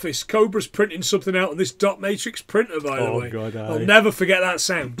home office, Cobra's printing something out on this dot matrix printer, by the way. God, I'll never forget that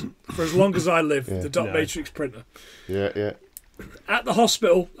sound for as long as I live, the dot matrix printer. Yeah. At the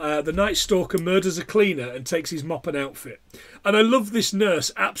hospital, the Night Stalker murders a cleaner and takes his mop and outfit. And I love this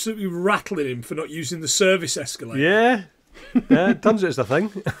nurse absolutely rattling him for not using the service escalator. Yeah, it turns out it's the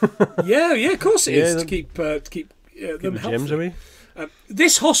thing. yeah, of course it is, to keep them the gems away.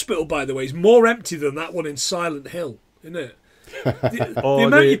 This hospital, by the way, is more empty than that one in Silent Hill. isn't it? The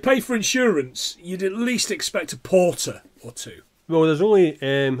amount you pay for insurance, you'd at least expect a porter or two. Well, there's only,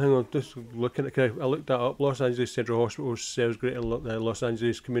 hang on, just looking at, I looked that up. Los Angeles Central Hospital sells Greater Los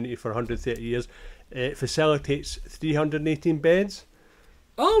Angeles community for 130 years. It facilitates 318 beds.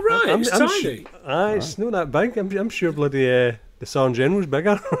 Oh, right, it's tiny. It's not that big. I'm sure bloody the Sergeant General's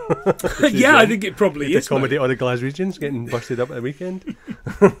bigger. Yeah, I think it probably is. To accommodate all the Glaswegians getting busted up at the weekend.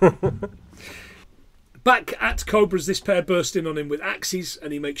 Back at Cobra's, this pair burst in on him with axes,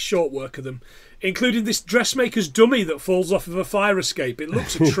 and he makes short work of them, including this dressmaker's dummy that falls off of a fire escape. It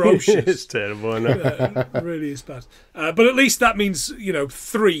looks atrocious. It's terrible, isn't it? It really is bad. But at least that means,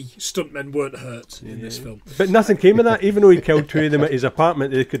 3 stuntmen weren't hurt in this film. But nothing came of that. Even though he killed 2 of them at his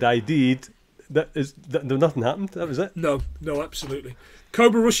apartment, they could ID'd. Nothing happened. That was it. No, absolutely.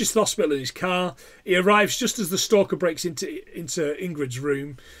 Cobra rushes to the hospital in his car. He arrives just as the stalker breaks into Ingrid's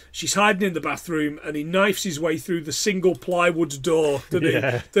room. She's hiding in the bathroom, and he knifes his way through the single plywood door.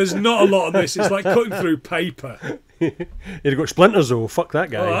 There's not a lot of this. It's like cutting through paper. He'd have got splinters, though. Fuck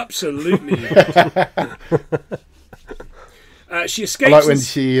that guy. Oh, absolutely. She escapes. I like when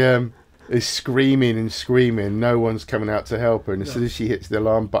she is screaming and screaming. No one's coming out to help her, and as soon as she hits the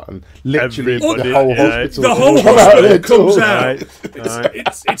alarm button, literally the whole hospital comes out.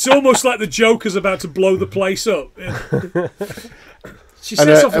 It's almost like the Joker's about to blow the place up. She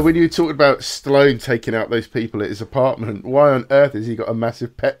sets off. When you talked about Stallone taking out those people at his apartment, why on earth has he got a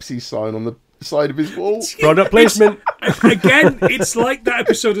massive Pepsi sign on the side of his wall? Product placement. Again, it's like that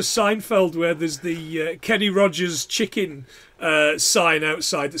episode of Seinfeld where there's the Kenny Rogers chicken sign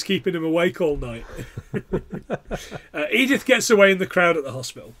outside that's keeping him awake all night. Edith gets away in the crowd at the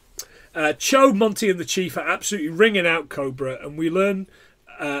hospital. Cho, Monty and the Chief are absolutely ringing out Cobra, and we learn,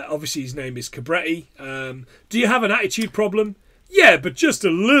 obviously his name is Cobretti. Do you have an attitude problem? Yeah, but just a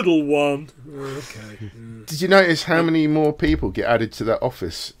little one. Okay. Did you notice how many more people get added to that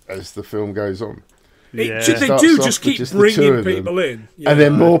office as the film goes on? They do just keep bringing people in. Yeah. And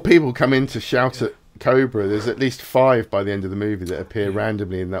then more people come in to shout at Cobra. There's at least 5 by the end of the movie that appear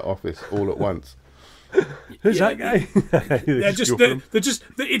randomly in that office all at once. Who's that guy? they're just.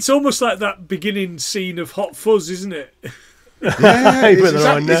 It's almost like that beginning scene of Hot Fuzz, isn't it? Yeah,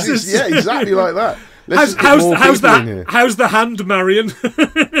 exactly like that. How's the hand, Marion?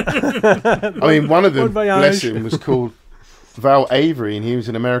 I mean, one of them, bless him, was called Val Avery, and he was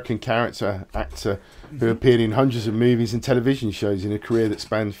an American character actor who appeared in hundreds of movies and television shows in a career that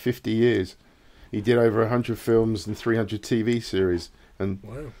spanned 50 years. He did over 100 films and 300 TV series,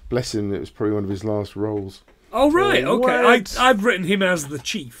 and bless him, it was probably one of his last roles. Oh, right, okay. I've written him as the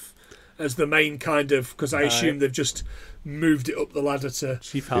Chief, as the main kind of, because I assume they've just moved it up the ladder to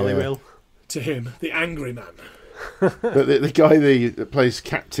Chief Halliwell. Yeah. To him, the angry man. But the guy that plays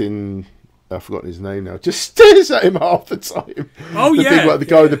Captain, I've forgotten his name now, just stares at him half the time. Oh, the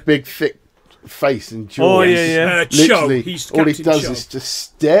guy with the big, thick face and jaws. Oh, yeah. Literally, He's all he does is just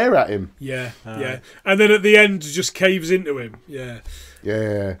stare at him. Yeah. And then at the end, just caves into him. Yeah.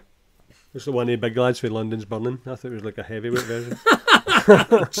 It's the one of the big lads for London's Burning. I thought it was like a heavyweight version.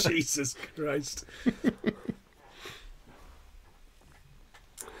 Jesus Christ.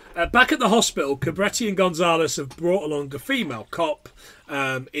 Back at the hospital, Cobretti and Gonzalez have brought along a female cop,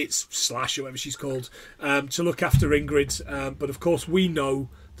 it's Slash or whatever she's called, to look after Ingrid. But of course we know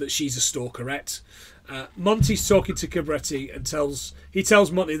that she's a stalkerette. Monty's talking to Cobretti and tells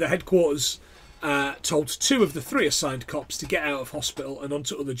Monty the headquarters told 2 of the 3 assigned cops to get out of hospital and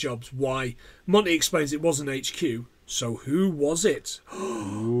onto other jobs. Why? Monty explains it wasn't HQ. So who was it?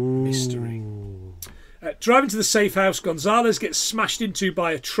 Mystery. Driving to the safe house, Gonzalez gets smashed into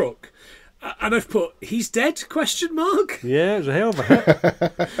by a truck. And I've put, he's dead? Question mark? Yeah, it was a hell of a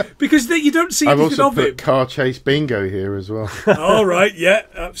hit. Because you don't see anything of him. I've also put car chase bingo here as well. All right, yeah,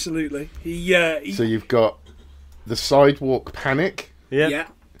 absolutely. So you've got the sidewalk panic. Yeah.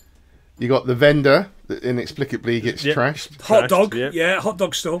 You got the vendor that inexplicably gets trashed. Hot dog, hot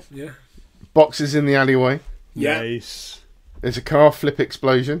dog store, yeah. Boxes in the alleyway. Yeah. Nice. There's a car flip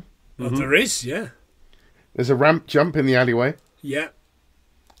explosion. Well, there is, yeah. There's a ramp jump in the alleyway. Yeah.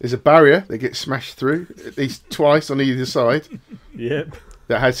 There's a barrier that gets smashed through at least twice on either side. Yep.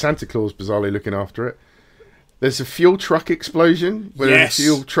 That has Santa Claus bizarrely looking after it. There's a fuel truck explosion where the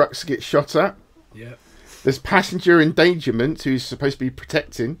fuel trucks get shot at. Yeah. There's passenger endangerment who's supposed to be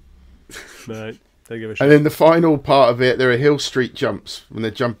protecting. Right. Don't give a shit. And then the final part of it, there are Hill Street jumps when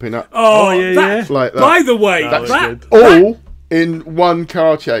they're jumping up. Oh yeah. Like that. By the way, that all in one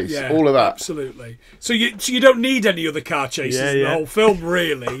car chase. Yeah, all of that. Absolutely. So you don't need any other car chases in the whole film,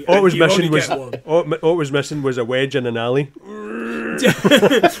 really. All it was missing was a wedge in an alley.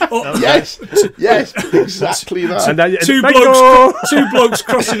 Yes, exactly that. And then, Two blokes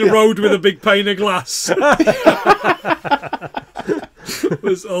crossing a road with a big pane of glass.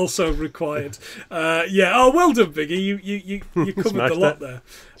 Was also required. Oh, well done, Biggie. You covered the lot there.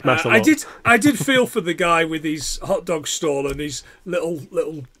 I did feel for the guy with his hot dog stall and his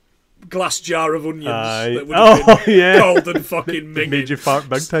little glass jar of onions that would have been cold and fucking minging. Made you fart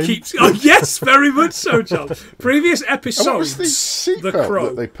big time. Yes, very much so, John. Previous episodes, and what was the seatbelt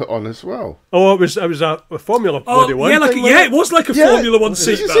that they put on as well? Oh, it was a Formula Bloody One. It was like a Formula One seatbelt.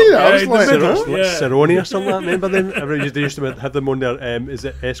 Did you see that? I was like, Cerrone or something like that. Remember them? They used to have them on their is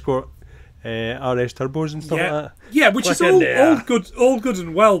it Escort RS turbos and stuff like that. Yeah, which is all good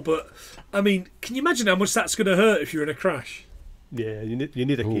and well, but I mean, can you imagine how much that's going to hurt if you're in a crash? Yeah, you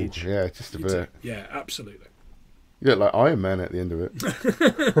need a cage. Yeah, just a bit. Yeah, absolutely. You look like Iron Man at the end of it.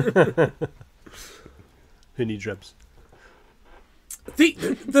 Who needs ribs?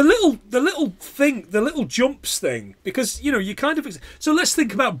 The little jumps thing, because you kind of. So let's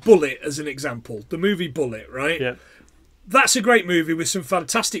think about Bullet as an example, the movie Bullet, right? Yeah. That's a great movie with some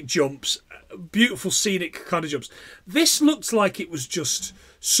fantastic jumps, beautiful scenic kind of jumps. This looked like it was just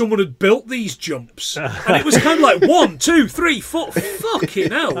someone had built these jumps, and it was kind of like 1, 2, 3, 4.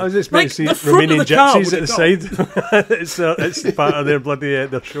 Fucking hell! I was expecting the Romanian gypsies at the side. it's part of their bloody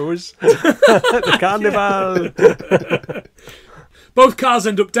their shows. The carnival. Both cars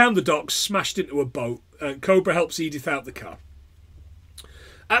end up down the docks, smashed into a boat, and Cobra helps Edith out the car.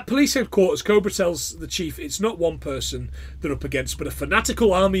 At police headquarters, Cobra tells the chief it's not one person they're up against, but a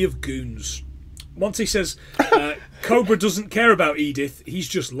fanatical army of goons. Monty says Cobra doesn't care about Edith, he's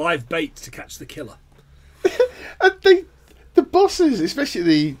just live bait to catch the killer. And the bosses, especially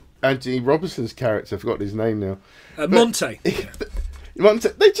the Anthony Robinson's character, I've forgotten his name now. Monte. Monte.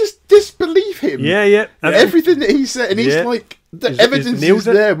 They just disbelieve him. Yeah. Everything that he said. And he's like, the evidence is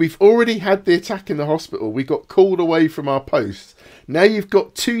there. We've already had the attack in the hospital. We got called away from our post. Now you've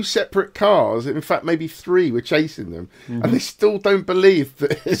got 2 separate cars. In fact, maybe 3 were chasing them. Mm-hmm. And they still don't believe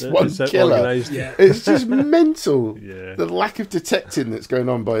that it's one killer. Yeah. It's just mental. Yeah. The lack of detecting that's going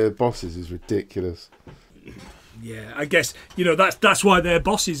on by the bosses is ridiculous. Yeah, I guess that's why they're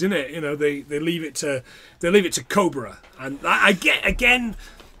bosses, isn't it? They leave it to Cobra, and I get again.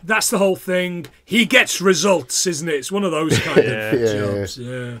 That's the whole thing. He gets results, isn't it? It's one of those kind of jobs.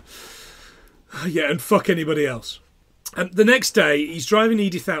 Yeah, and fuck anybody else. The next day, he's driving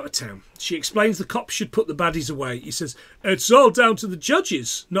Edith out of town. She explains the cops should put the baddies away. He says, it's all down to the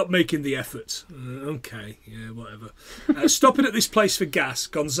judges not making the effort. Okay, yeah, whatever. Stopping at this place for gas,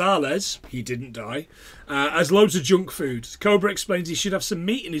 Gonzalez, he didn't die, has loads of junk food. Cobra explains he should have some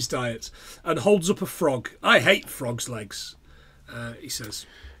meat in his diet and holds up a frog. I hate frogs' legs, he says.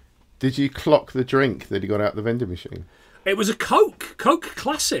 Did you clock the drink that he got out of the vending machine? It was a Coke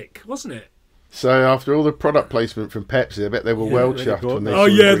Classic, wasn't it? So after all the product placement from Pepsi, I bet they were well chuffed when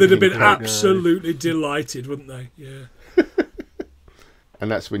they they'd have been absolutely delighted, wouldn't they? Yeah. And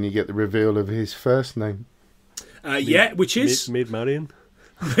that's when you get the reveal of his first name. Which is made Marion.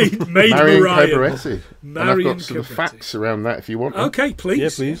 Made Marion Marion. Cobretti. Marion. And I've got some facts around that if you want. Okay, please. Yeah,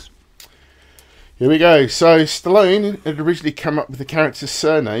 please. Here we go. So Stallone had originally come up with the character's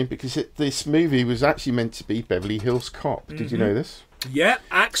surname because this movie was actually meant to be Beverly Hills Cop. Did you know this? Yeah,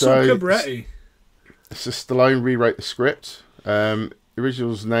 Axel Cobretti. So Stallone rewrote the script. The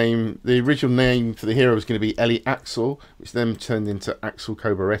original name for the hero was going to be Ellie Axel, which then turned into Axel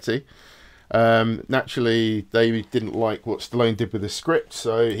Cobretti. Naturally, they didn't like what Stallone did with the script,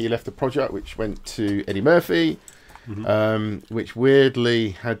 so he left the project, which went to Eddie Murphy, which weirdly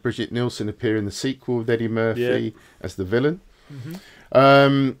had Brigitte Nielsen appear in the sequel with Eddie Murphy as the villain.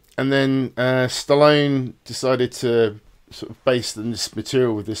 And then Stallone decided to sort of base this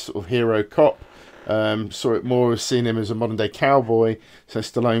material with this sort of hero cop. Saw it more as seeing him as a modern day cowboy, so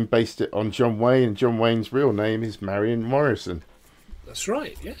Stallone based it on John Wayne, and John Wayne's real name is Marion Morrison. That's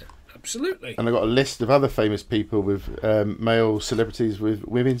right, yeah, absolutely. And I got a list of other famous people with male celebrities with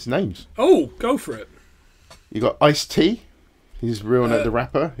women's names. Oh, go for it. You got Ice-T, his real name, the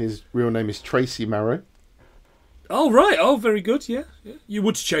rapper. His real name is Tracy Marrow. Oh right, very good. Yeah. You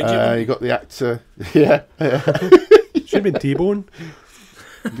would change it. You got the actor. Yeah. Should have been T-Bone.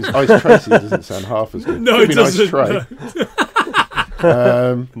 Because Ice Tracy doesn't sound half as good. No, it doesn't.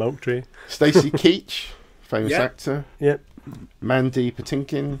 No. Milk Tray. Stacey Keach, famous actor. Yep. Mandy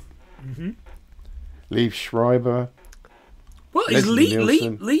Patinkin. Liev Schreiber. What is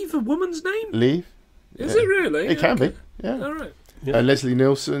Liev a woman's name? Liev. Is it really? It can be. Yeah. All right. Leslie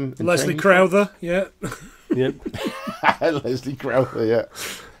Nielsen. Leslie Crowther. Yeah. Yep. Leslie Crowther. Yeah.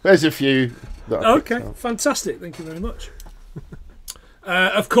 There's a few. Okay. Fantastic. Thank you very much.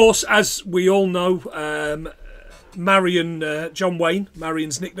 Of course, as we all know, Marion, John Wayne,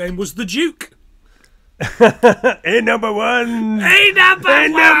 Marion's nickname was the Duke. Hey, number one! Hey, number one!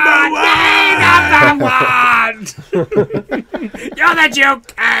 You're the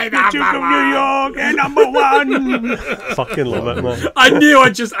Duke! Hey, The Duke of New York! Hey, number one! Fucking love it, man. I knew I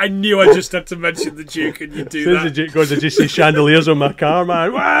just had to mention the Duke, and you do As soon as that. the Duke goes, I just see chandeliers on my car,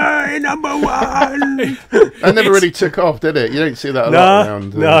 man. Hey, number one! That never really took off, did it? You don't see that a lot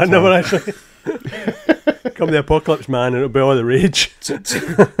around. No, never actually. Come the apocalypse, man, and it'll be all the rage.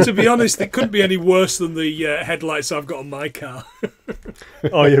 To be honest, it couldn't be any worse than the headlights I've got on my car.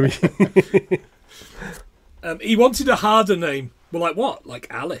 Oh, yeah. He wanted a harder name. Well, like what? Like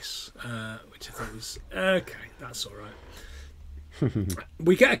Alice, which I thought was okay. That's all right.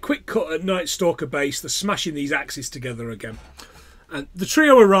 We get a quick cut at Night Stalker base. They're smashing these axes together again, and the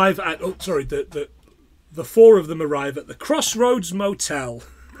trio arrive at. Oh, sorry, the four of them arrive at the Crossroads Motel.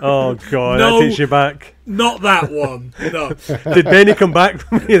 Oh, God, No. that takes you back. Not that one. No. Did Benny come back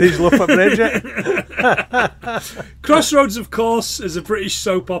from here? These loaf at Bridget? Crossroads, of course, is a British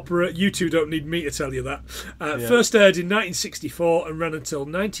soap opera. You two don't need me to tell you that. First aired in 1964 and ran until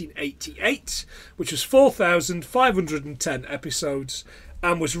 1988, which was 4,510 episodes,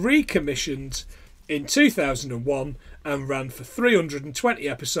 and was recommissioned in 2001 and ran for 320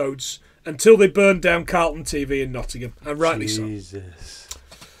 episodes until they burned down Carlton TV in Nottingham, and rightly so. Jesus.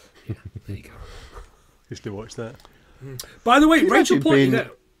 There you go. Used to watch that. By the way, Can you Rachel imagine pointed being-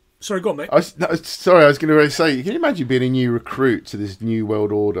 out... Sorry, go on, mate. I was going to say, can you imagine being a new recruit to this new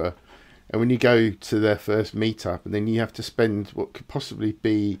world order, and when you go to their first meetup, and then you have to spend what could possibly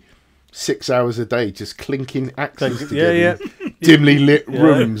be 6 hours a day just clinking axes together, in dimly lit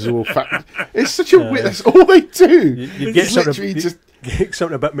rooms or it's such a weird. That's all they do. You'd get It's something, literally just. get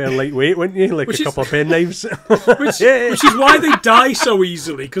something a bit more lightweight, wouldn't you? Like Which a is- couple of pen knives. Which is why they die so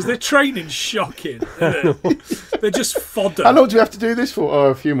easily, because their training's shocking. Isn't it? They're just fodder. How long do you have to do this for? Oh,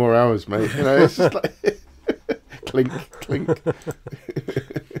 a few more hours, mate. You know, it's just like clink, clink.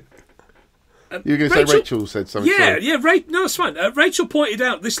 You were going to say Rachel said something. Yeah, sorry. yeah. No, it's fine. Rachel pointed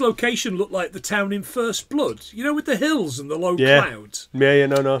out this location looked like the town in First Blood. You know, with the hills and the low clouds. Yeah,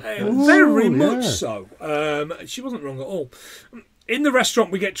 no. Very much yeah. so. She wasn't wrong at all. In the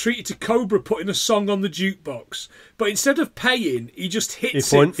restaurant, we get treated to Cobra putting a song on the jukebox, but instead of paying, he just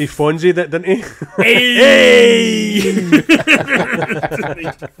hits it. He Fonzied it, didn't he? Hey!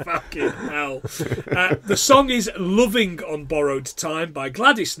 Fucking hell. The song is Loving on Borrowed Time by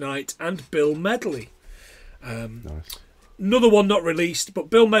Gladys Knight and Bill Medley. Nice. Another one not released, but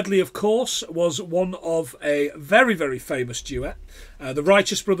Bill Medley, of course, was one of a very, very famous duet. The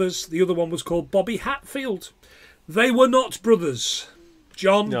Righteous Brothers. The other one was called Bobby Hatfield. They were not brothers.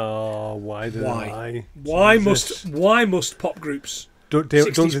 John, No, why did I? why Jesus. must pop groups? Don't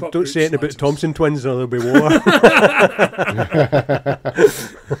 60s pop say anything about groups Thompson twins, or there'll be war.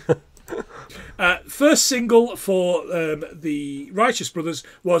 First single for the Righteous Brothers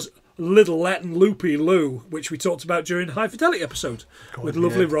was Little Let and Loopy Lou, which we talked about during High Fidelity episode with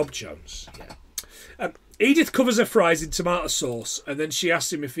lovely Rob Jones. Yeah. Edith covers her fries in tomato sauce, and then she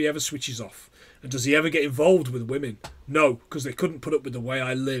asks him if he ever switches off. And does he ever get involved with women? No, because they couldn't put up with the way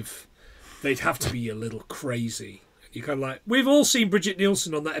I live. They'd have to be a little crazy. You're kind of like, we've all seen Brigitte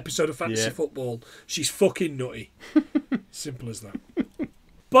Nielsen on that episode of Fantasy Football. She's fucking nutty. Simple as that.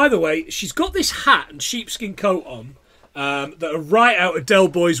 By the way, she's got this hat and sheepskin coat on that are right out of Del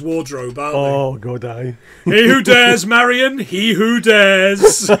Boy's wardrobe, aren't Oh, God, aye. they? He who dares, Marion, he who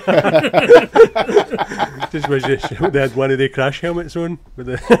dares. Just was they had one of the crash helmets on. With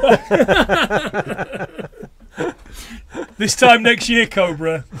the This time next year,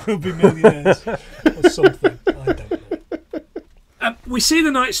 Cobra, we'll be millionaires. Or something. I don't know. We see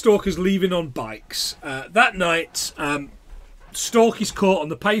the Night Stalkers leaving on bikes. That night, Stalk is caught on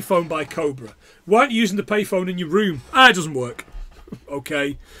the payphone by Cobra. Why aren't you using the payphone in your room? It doesn't work.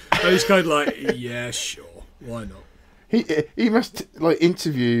 Okay. And he's kind of like, yeah, sure. Why not? He must like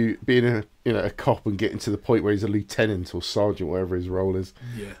interview being a cop and getting to the point where he's a lieutenant or sergeant, whatever his role is.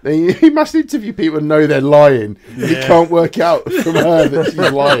 Yeah. He must interview people and know they're lying. Yeah. He can't work out from her that she's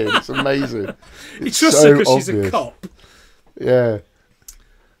lying. It's amazing. He trusts her because she's a cop. Yeah.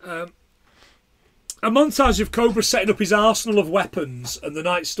 A montage of Cobra setting up his arsenal of weapons and the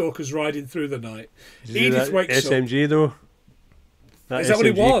Night Stalkers riding through the night. Edith wakes up. SMG though. Is that what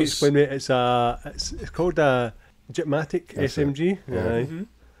it was? Explain me. It's called a Jetmatic SMG. Yeah.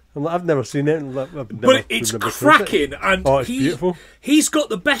 Mm-hmm. I've never seen it. But it's cracking, and it's beautiful. he's got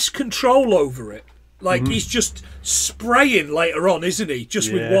the best control over it Like, he's just spraying later on, isn't he?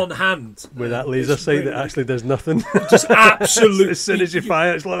 Just with one hand. With that laser sight that actually does nothing. Just absolutely. As soon as you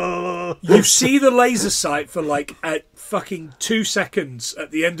fire, it's like... You see the laser sight for like a fucking 2 seconds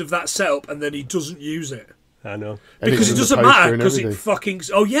at the end of that setup, and then he doesn't use it. I know. Because it doesn't matter, because it fucking...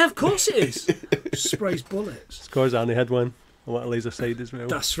 Oh, yeah, of course it is. Sprays bullets. Scores Annie had one. A lot of laser sight as well.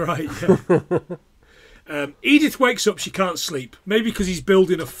 That's right, yeah. Edith wakes up, she can't sleep. Maybe because he's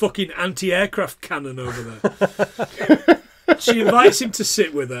building a fucking anti-aircraft cannon over there. She invites him to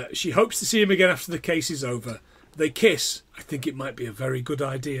sit with her. She hopes to see him again after the case is over. They kiss. I think it might be a very good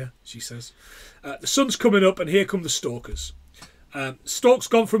idea, she says. The sun's coming up, and here come the stalkers. Stork's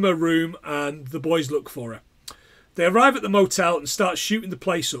gone from her room, and the boys look for her. They arrive at the motel and start shooting the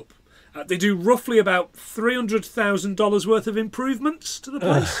place up. They do roughly about $300,000 worth of improvements to the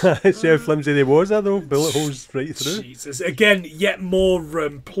place. See how flimsy they was, though? Bullet holes right through. Jesus. Again, yet more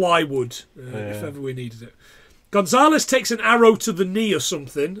plywood, if ever we needed it. Gonzalez takes an arrow to the knee or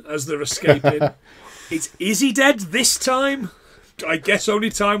something as they're escaping. Is he dead this time? I guess only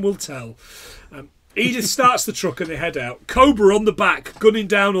time will tell. Edith starts the truck and they head out. Cobra on the back, gunning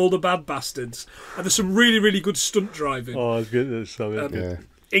down all the bad bastards. And there's some really, really good stunt driving. Oh, it's good. There's something.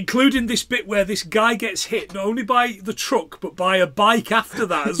 Including this bit where this guy gets hit not only by the truck but by a bike after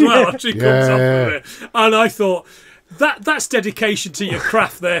that as well. After he comes off of it, and I thought that's dedication to your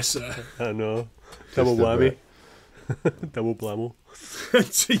craft, there, sir. I know, double whammy, double blammo.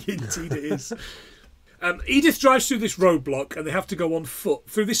 Indeed, it is. Edith drives through this roadblock and they have to go on foot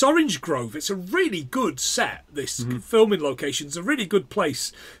through this orange grove. It's a really good set. This filming location's a really good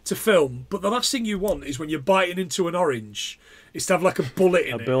place to film. But the last thing you want is when you're biting into an orange, is to have like a bullet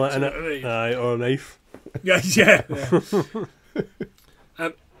in it. A bullet in it, aye, or a knife. Yeah.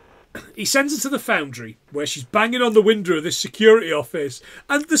 He sends her to the foundry, where she's banging on the window of this security office,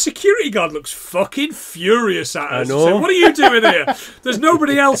 and the security guard looks fucking furious at her. I know. Saying, what are you doing here? There's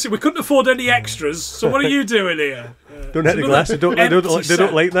nobody else. We couldn't afford any extras, so what are you doing here? Don't hit the glass. They don't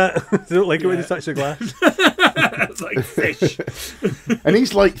like that. They don't like it when you touch the glass. It's like fish. And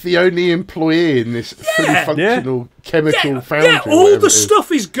he's like the only employee in this fully functional chemical foundry. Yeah, all the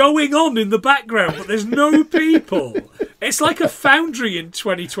stuff is going on in the background, but there's no people. It's like a foundry in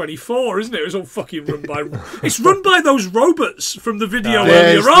 2024, isn't it? It's all fucking run by... It's run by those robots from the video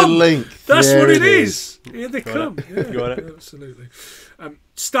earlier on. The link. That's what it is. Here they come. Yeah, got it. Absolutely.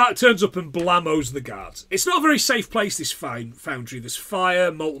 Stark turns up and blammos the guards. It's not a very safe place, this foundry. There's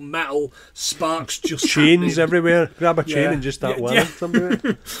fire, molten metal, sparks just chains everywhere. Grab a chain and just start welding somewhere.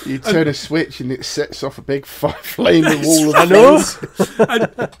 You turn a switch and it sets off a big flaming wall of I know. And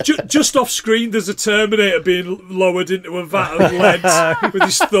just off screen, there's a Terminator being lowered into a vat of lead with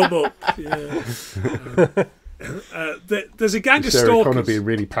his thumb up. Yeah. There's a gang of Sarah stalkers. Connor being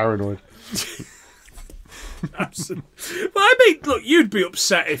really paranoid. Absolutely. Well, I mean, look, you'd be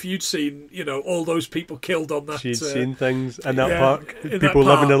upset if you'd seen, all those people killed on that. She'd seen things in that park. In people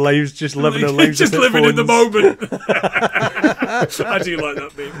that living their lives, just living their lives, just living in the phones. moment. I do like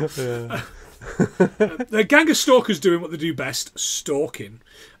that meme. The gang of stalkers doing what they do best, stalking.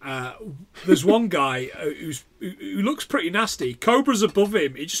 There's one guy who looks pretty nasty. Cobra's above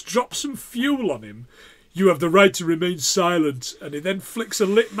him. He just drops some fuel on him. You have the right to remain silent. And he then flicks a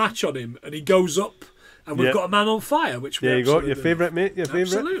lit match on him and he goes up. And we've got a man on fire, which there you go, your favourite, mate, your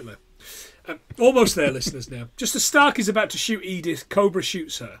favourite. Absolutely. Almost there, listeners, now. Just as Stark is about to shoot Edith, Cobra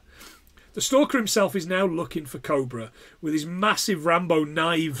shoots her. The stalker himself is now looking for Cobra with his massive Rambo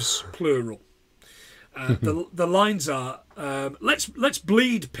knives, plural. The lines are, let's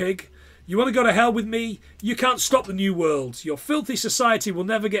bleed, pig. You want to go to hell with me? You can't stop the new world. Your filthy society will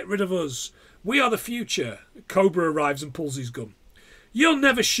never get rid of us. We are the future. Cobra arrives and pulls his gun. You'll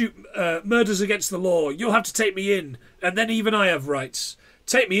never shoot murders against the law. You'll have to take me in, and then even I have rights.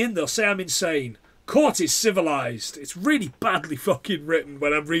 Take me in, they'll say I'm insane. Court is civilised. It's really badly fucking written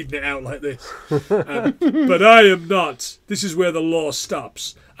when I'm reading it out like this. But I am not. This is where the law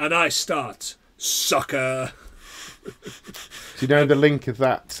stops, and I start. Sucker. Do you know the link of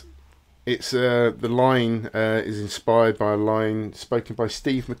that? It's the line is inspired by a line spoken by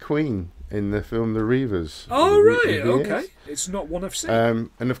Steve McQueen in the film The Reavers. Oh, right, okay. It's not one I've seen.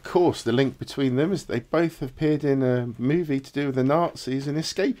 And of course, the link between them is they both appeared in a movie to do with the Nazis and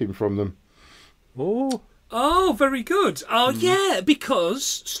escaping from them. Oh, very good. Oh, yeah,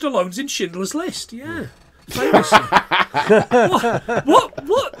 because Stallone's in Schindler's List, yeah. Famously.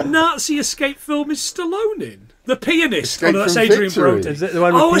 What Nazi escape film is Stallone in? The pianist. Escape That's from Adrian Victory. Brody. Is it the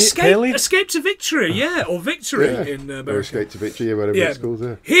one with Escape to Victory, yeah, or Victory in America. Or Escape to Victory, whatever it's called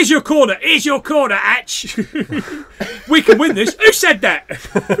there. Here's your corner, Atch. We can win this. Who said that?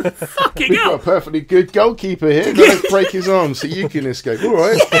 Fucking We've got a hell. perfectly good goalkeeper here. Don't break his arm so you can escape. All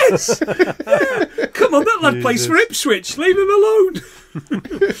right. Yes. Yeah. Come on, that lad plays for Ipswich. Leave him alone.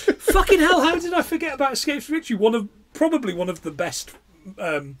 Fucking hell, how did I forget about Escape to Victory? Probably one of the best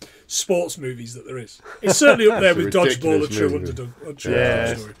sports movies that there is. It's certainly up there with Dodgeball and True Underdog.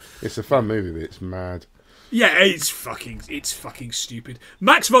 Story. It's a fun movie, but it's mad. Yeah, it's fucking stupid.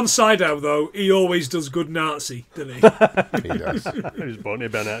 Max von Sydow, though, he always does good Nazi, doesn't he? He does. He was born to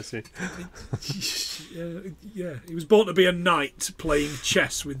be a Nazi. Yeah, he was born to be a knight playing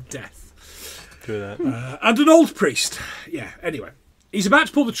chess with death. True that. And an old priest. Yeah, anyway. He's about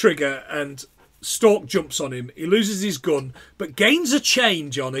to pull the trigger and Stork jumps on him. He loses his gun, but gains a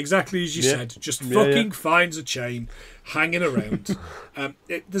chain, John, exactly as you said. Just fucking finds a chain hanging around.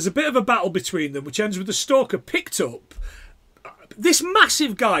 There's a bit of a battle between them, which ends with the Stalker picked up. This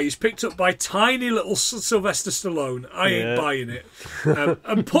massive guy is picked up by tiny little Sylvester Stallone. I ain't buying it.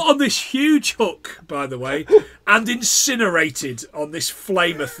 And put on this huge hook, by the way, and incinerated on this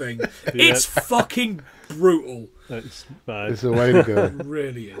flamer thing. It's fucking brutal. That's bad. It's the way to go. It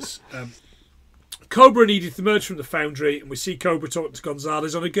really is. Cobra and Edith emerge from the foundry, and we see Cobra talking to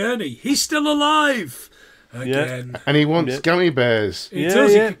Gonzalez on a gurney. He's still alive! Again. And he wants gummy bears. He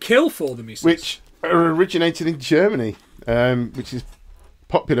does. He could kill for them, he says. Which originated in Germany, which is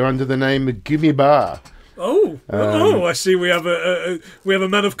popular under the name of Gummy Bar. I see. We have a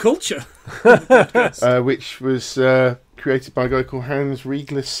man of culture. Which was created by a guy called Hans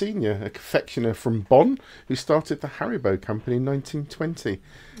Riegler Sr., a confectioner from Bonn, who started the Haribo company in 1920.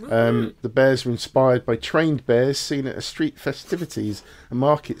 The bears were inspired by trained bears seen at street festivities and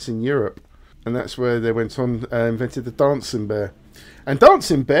markets in Europe. And that's where they went on invented the dancing bear. And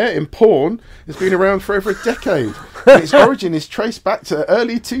dancing bear in porn has been around for over a decade. Its origin is traced back to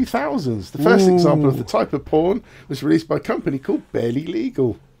early 2000s. The first example of the type of porn was released by a company called Barely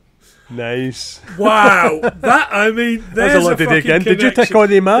Legal. Nice. Wow. There's a lot to dig in. Did you take all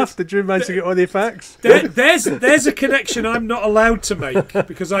the math? Did you manage to get all the facts? There's a connection I'm not allowed to make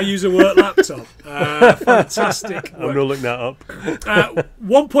because I use a work laptop. Fantastic. I'm not looking that up.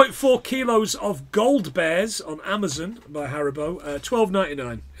 1.4 kilos of gold bears on Amazon by Haribo.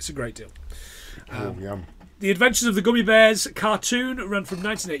 $12.99. It's a great deal. Yum. The Adventures of the Gummy Bears cartoon ran from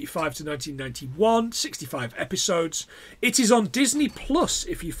 1985 to 1991, 65 episodes. It is on Disney Plus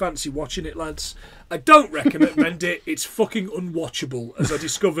if you fancy watching it, lads. I don't recommend it. It's fucking unwatchable, as I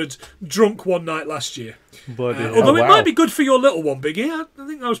discovered drunk one night last year. Although it might be good for your little one, Biggie. I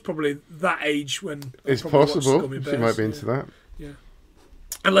think I was probably that age when it's I probably possible. watched Gummy Bears. She might be into that. Yeah.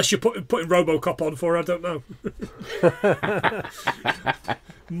 Unless you're putting RoboCop on for her, I don't know.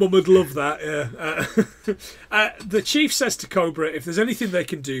 Mum would love that, yeah. The chief says to Cobra, if there's anything they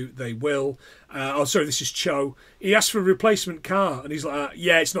can do, they will. This is Cho. He asked for a replacement car, and he's like,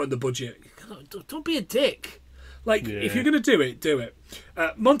 it's not in the budget. Don't be a dick. If you're going to do it, do it.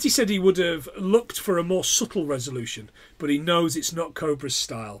 Monty said he would have looked for a more subtle resolution, but he knows it's not Cobra's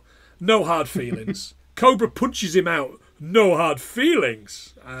style. No hard feelings. Cobra punches him out. No hard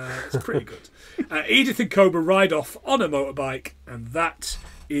feelings. It's pretty good. Edith and Cobra ride off on a motorbike, and that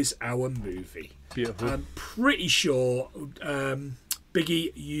is our movie. Beautiful. I'm pretty sure,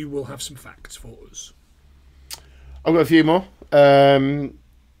 Biggie, you will have some facts for us. I've got a few more.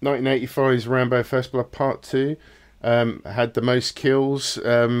 1985's Rambo First Blood Part 2 had the most kills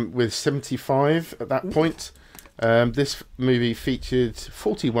with 75 at that point. This movie featured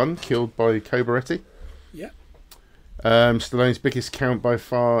 41 killed by Cobretti. Yeah. Stallone's biggest count by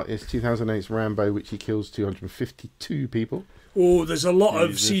far is 2008's Rambo, which he kills 252 people. Oh, there's a lot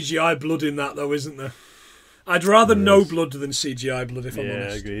of CGI blood in that, though, isn't there? I'd rather no blood than CGI blood, if I'm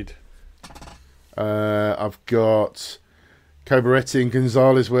honest. Yeah, agreed. I've got Cobretti and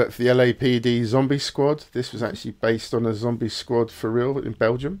Gonzalez worked for the LAPD Zombie Squad. This was actually based on a zombie squad for real in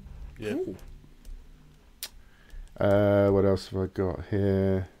Belgium. Yeah. What else have I got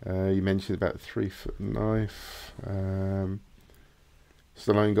here? You mentioned about the 3-foot knife.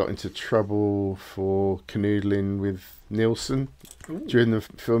 Stallone got into trouble for canoodling with Nielsen during the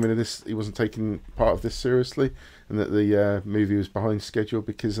filming of this. He wasn't taking part of this seriously, and that the movie was behind schedule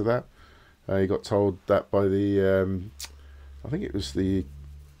because of that. He got told that by the, I think it was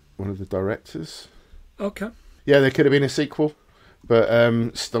one of the directors. Okay. Yeah, there could have been a sequel, but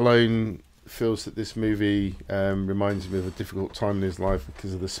Stallone feels that this movie reminds him of a difficult time in his life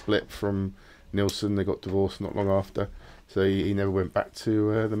because of the split from Nielsen. They got divorced not long after, so he never went back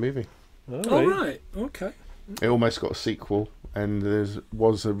to the movie. All right. Okay. It almost got a sequel, and there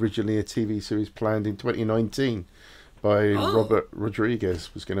was originally a TV series planned in 2019 by Robert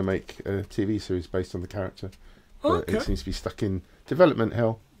Rodriguez. Was going to make a TV series based on the character, but it seems to be stuck in development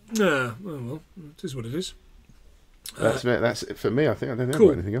hell. Yeah, well, it is what it is. That's it for me. I think I don't think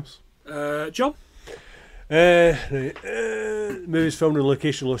Cool. about anything else. John? Movies filmed in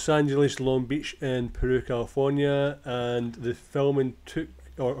location Los Angeles, Long Beach, and Peru, California, and the filming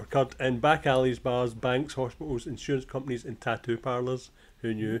occurred in back alleys, bars, banks, hospitals, insurance companies, and tattoo parlours.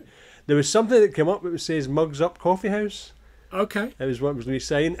 Who knew? There was something that came up that says Mugs Up Coffee House. Okay. It was what was the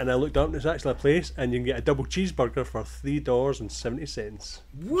sign, and I looked up and it's actually a place, and you can get a double cheeseburger for $3.70.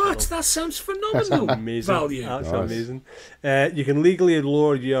 What? That sounds phenomenal. Amazing. Value. That's Nice. amazing. You can legally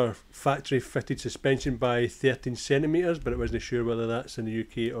lower your factory fitted suspension by 13 centimetres, but I wasn't sure whether that's in the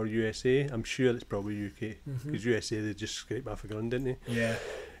UK or USA. I'm sure it's probably UK, because USA they just scraped off a gun, didn't they?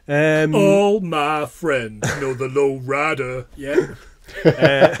 Yeah. All my friends know the low rider. Yeah.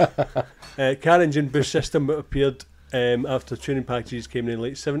 Car engine boost system appeared after tuning packages came in the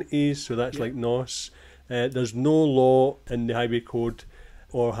late 70s, so that's like NOS. There's no law in the highway code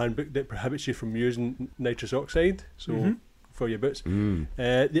or handbook that prohibits you from using nitrous oxide, so for your boots.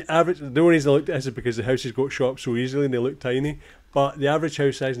 The only reason I looked at this is because the houses got shot up so easily and they look tiny, but the average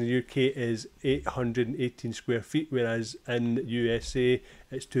house size in the UK is 818 square feet, whereas in the USA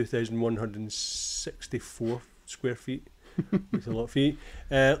it's 2,164 square feet. It's a lot of feet.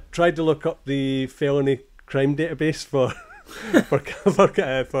 Tried to look up the felony crime database for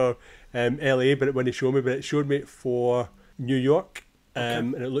LA, but it wouldn't show me. But it showed me for New York,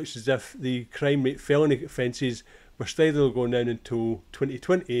 and it looks as if the crime rate, felony offences, were steadily going down until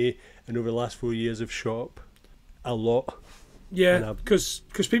 2020, and over the last 4 years have shot up a lot. Yeah, because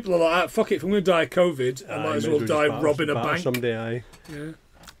people are like, fuck it, if I'm going to die of COVID, I might as well die robbing a bank. Someday, Yeah.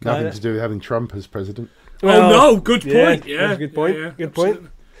 Nothing to do with having Trump as president. Oh no, good point. Yeah, that's a good point. Yeah, good point.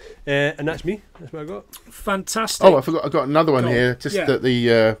 And that's me. That's what I got. Fantastic. Oh, I forgot. I got another one Go on. here. Just that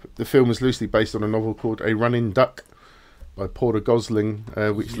the film was loosely based on a novel called A Running Duck by Paula Gosling,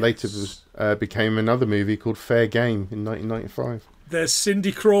 which later became another movie called Fair Game in 1995. There's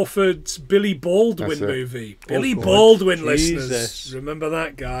Cindy Crawford's Billy Baldwin That's it. movie. Billy God. Baldwin, Jesus. listeners. Remember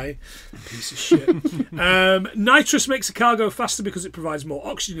that guy? Piece of shit. Nitrous makes a car go faster because it provides more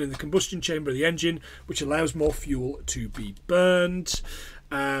oxygen in the combustion chamber of the engine, which allows more fuel to be burned.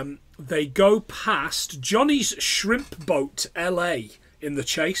 They go past Johnny's Shrimp Boat, LA, in the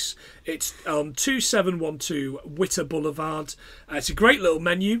chase. It's on 2712 Witter Boulevard. It's a great little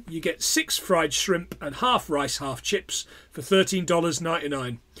menu. You get 6 fried shrimp and half rice, half chips for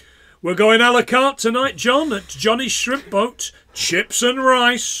 $13.99. We're going a la carte tonight, John, at Johnny's Shrimp Boat. Chips and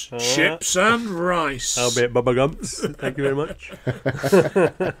rice. Chips and rice. I'll be at Bubba Gump's. Thank you very much.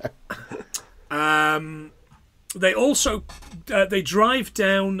 They also they drive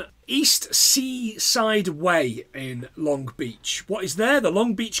down East Seaside Way in Long Beach. What is there? The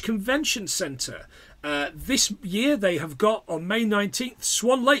Long Beach Convention Centre. This year they have got, on May 19th,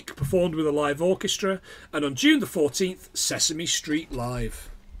 Swan Lake performed with a live orchestra, and on June the 14th, Sesame Street Live.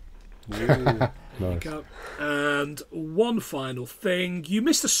 Nice. And one final thing. You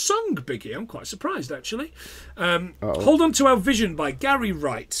missed a song, Biggie. I'm quite surprised, actually. Hold On to Our Vision by Gary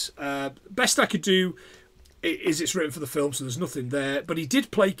Wright. Best I could do is it's written for the film, so there's nothing there. But he did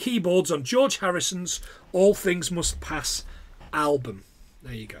play keyboards on George Harrison's All Things Must Pass album.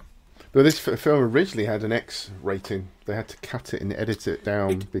 There you go. But this film originally had an X rating. They had to cut it and edit it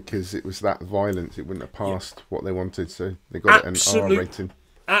down because it was that violent. It wouldn't have passed what they wanted, so they got it an R rating.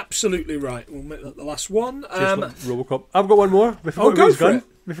 Absolutely right. We'll make that the last one. Robocop. I've got one more. We forgot about his gun.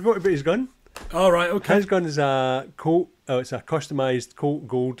 We forgot about his gun. All right, okay. His gun is a Colt. It's a customised Colt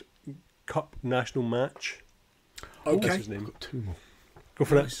Gold Cup National Match. Okay. That's his name. Got 2 more. Go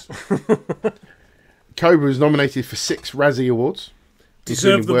for Nice. it. Cobra was nominated for 6 Razzie Awards,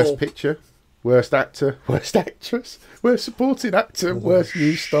 Deserve including them Worst all. Picture, Worst Actor, Worst Actress, Worst Supporting Actor, Worst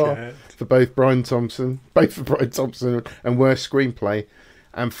New Star shit. for both Brian Thompson, and Worst Screenplay.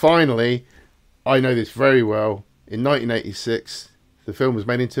 And finally, I know this very well, in 1986, the film was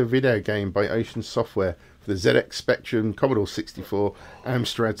made into a video game by Ocean Software for the ZX Spectrum, Commodore 64,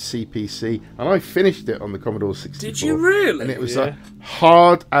 Amstrad CPC, and I finished it on the Commodore 64. Did you really? And it was a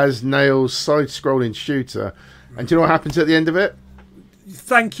hard as nails side-scrolling shooter. And do you know what happens at the end of it?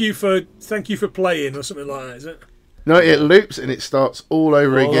 Thank you for playing, or something like that, is it? No, it loops and it starts all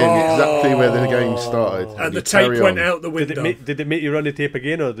over again, exactly where the game started. And the you tape carry went on. out the window. Did it make you run the tape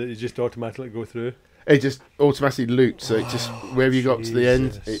again, or did it just automatically go through? It just automatically looped, so it just wherever you got to the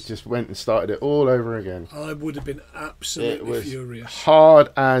end, Jesus. it just went and started it all over again. I would have been It absolutely was furious. hard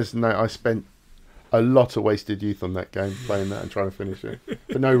as no. I spent a lot of wasted youth on that game, playing that and trying to finish it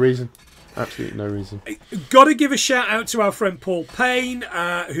for no reason. Absolutely no reason. Got to give a shout out to our friend Paul Payne,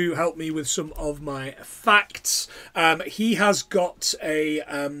 who helped me with some of my facts. He has got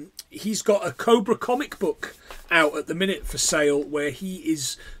he's got a Cobra comic book out at the minute for sale, where he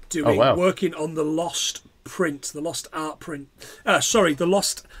is doing working on the lost print, the lost art print. The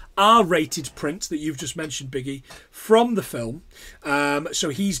lost R-rated print that you've just mentioned, Biggie, from the film. So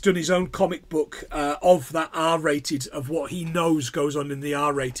he's done his own comic book of that R-rated, of what he knows goes on in the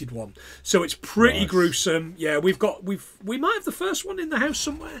R-rated one. So it's pretty gruesome. Yeah, we might have the first one in the house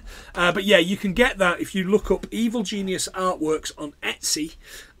somewhere. But yeah, you can get that if you look up Evil Genius Artworks on Etsy.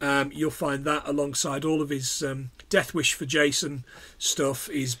 You'll find that alongside all of his Death Wish for Jason stuff,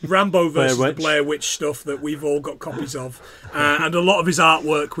 his Rambo versus the Blair Witch stuff that we've all got copies of, and a lot of his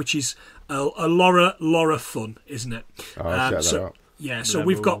artwork, which is a Laura fun, isn't it? I'll check that out. Yeah, so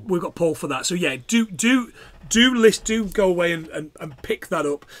we've got Paul for that. So yeah, do go away and pick that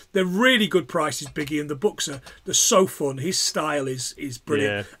up. They're really good prices, Biggie, and the books they're so fun. His style is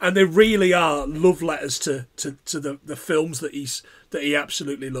brilliant, and they really are love letters to the films that he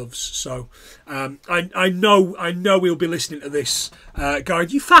absolutely loves. So I know he'll be listening to this, going,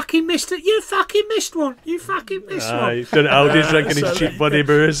 "You fucking missed it! You fucking missed one! You fucking missed one!" He's done Aldi's drinking his cheap buddy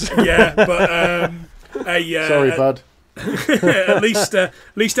booze. Yeah, but sorry, bud. at least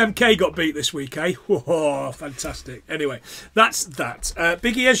MK got beat this week, eh? Whoa, fantastic. Anyway, that's that.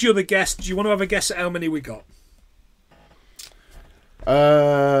 Biggie, as you're the guest, do you want to have a guess at how many we got?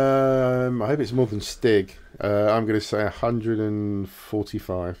 I hope it's more than Stig. I'm going to say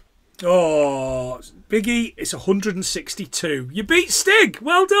 145. Oh, Biggie, it's 162. You beat Stig.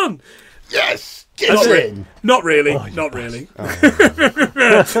 Well done. Yes. Get in. Not really. Not really.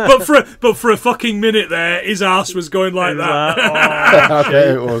 but for a fucking minute there, his ass was going like that.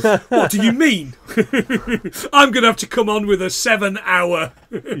 Okay, it was. What do you mean? I'm going to have to come on with a 7-hour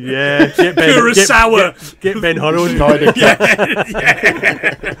Kurosawa. Get Ben Hur on.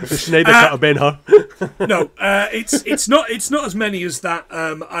 The Schneider cut of Ben Hur. No, it's not as many as that.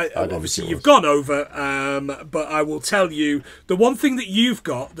 Obviously, you've gone over, but I will tell you, the one thing that you've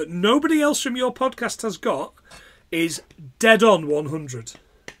got that nobody else from your podcast has got is dead on 100.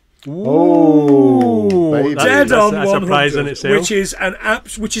 Ooh, baby. Dead on 100, in itself.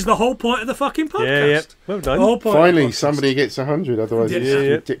 which is the whole point of the fucking podcast. Yeah. Well done. Finally, somebody gets 100. Otherwise, it's a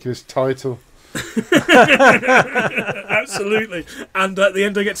ridiculous title. Absolutely. And at the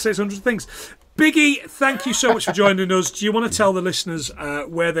end, I get to say 100 things. Biggie, thank you so much for joining us. Do you want to tell the listeners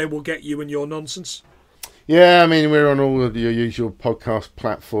where they will get you and your nonsense? Yeah, I mean, we're on all of your usual podcast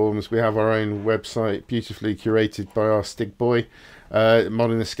platforms. We have our own website, beautifully curated by our Stig boy,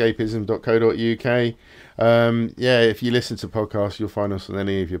 modernescapism.co.uk. If you listen to podcasts, you'll find us on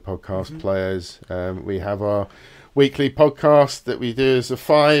any of your podcast players. We have our weekly podcast that we do as a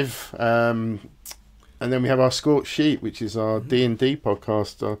 5, and then we have our Scorched Sheep, which is our D&D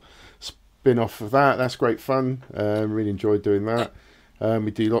podcast, our spin-off of that. That's great fun. Really enjoyed doing that.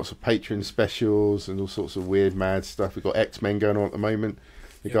 We do lots of Patron specials and all sorts of weird, mad stuff. We've got X-Men going on at the moment.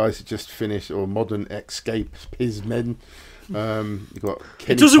 The guys that just finished, or Modern Escapism. You've got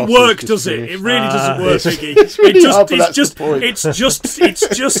Kenny it doesn't Potter's work, just does it? finished. It really doesn't work, Biggie. It's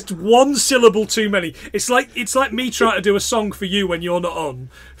just one syllable too many. It's like me trying to do a song for you when you're not on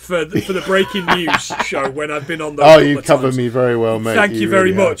for the breaking news show when I've been on. You cover me very well, mate. Thank you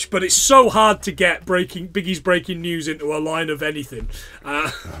very much. But it's so hard to get Biggie's breaking news into a line of anything.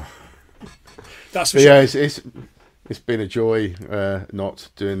 That's for sure. Yeah, it's been a joy not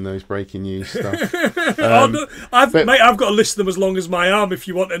doing those breaking news stuff. I've got a list of them as long as my arm if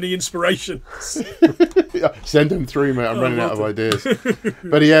you want any inspiration. Send them through, mate. I'm running out of ideas.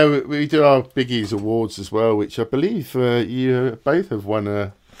 But yeah, we do our Biggie's Awards as well, which I believe you both have won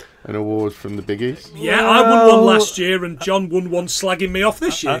an award from the Biggies. Yeah, I won one last year and John won one slagging me off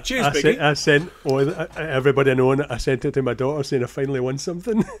this year. Cheers, Biggie. I sent everybody knowing it. I sent it to my daughter saying I finally won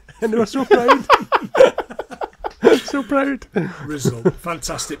something. And they were so proud. So proud. Result.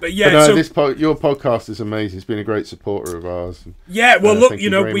 Fantastic. But yeah, your podcast is amazing. It's been a great supporter of ours. Yeah, well, look, thank you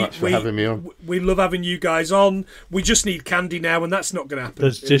very much for having me on. We love having you guys on. We just need candy now, and that's not going to happen.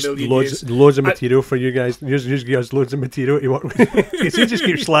 There's just loads of material for you guys. You guys loads of material to work with. You just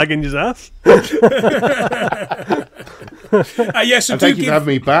keep slagging his ass. So thank you for having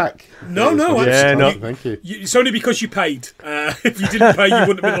me back. No, thank you. It's only because you paid. If you didn't pay, you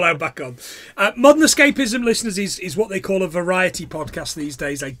wouldn't have been allowed back on. Modern Escapism, listeners, is what they call a variety podcast these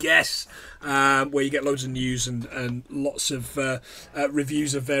days, I guess, where you get loads of news and lots of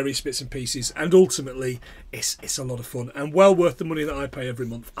reviews of various bits and pieces. And ultimately, it's a lot of fun and well worth the money that I pay every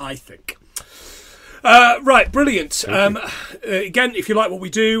month, I think. Right, brilliant. Again, if you like what we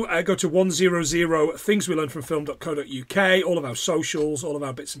do, go to 100thingswelearnedfromfilm.co.uk. All of our socials, all of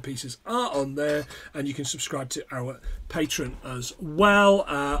our bits and pieces are on there, and you can subscribe to our Patreon as well.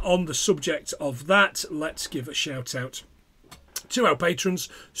 On the subject of that, let's give a shout out to our patrons.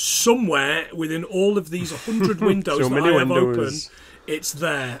 Somewhere within all of these 100 windows So that many I have windows. open, it's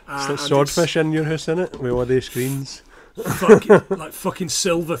there. It's like swordfish in your house, innit? With all these screens. Like fucking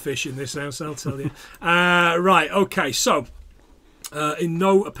silverfish in this house, I'll tell you. Right, okay, so in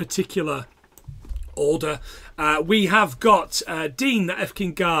no particular order, we have got Dean, that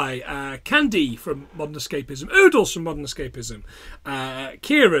F-King guy, Candy from Modern Escapism, Oodles from Modern Escapism,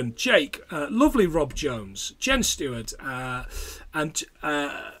 Kieran, Jake, lovely Rob Jones, Jen Stewart, and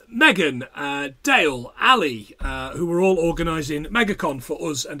Megan, Dale, Ali, who were all organising Megacon for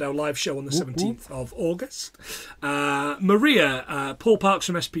us and our live show on the 17th of August. Maria, Paul Parks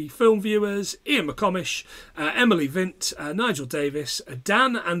from SP Film Viewers, Ian McComish, Emily Vint, Nigel Davis,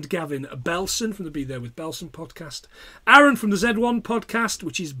 Dan and Gavin Belson from the Be There With Belson podcast, Aaron from the Z1 podcast,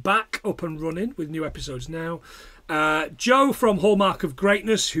 which is back up and running with new episodes now, Joe from Hallmark of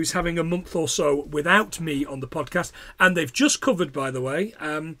Greatness, who's having a month or so without me on the podcast, and they've just covered, by the way,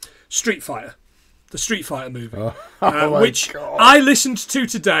 Street Fighter, the Street Fighter movie, which God. I listened to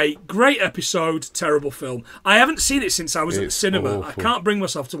today. Great episode, terrible film. I haven't seen it since I was at the cinema. Awful. I can't bring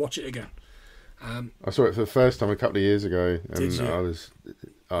myself to watch it again. I saw it for the first time a couple of years ago, Did and you?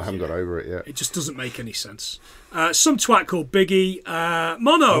 I haven't got over it yet. It just doesn't make any sense. Some twat called Biggie,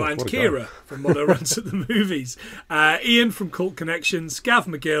 Mono and what a Kira guy. from Mono Runs at the Movies, Ian from Cult Connections, Gav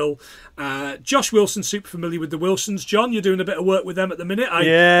McGill, Josh Wilson, super familiar with the Wilsons. John, you're doing a bit of work with them at the minute.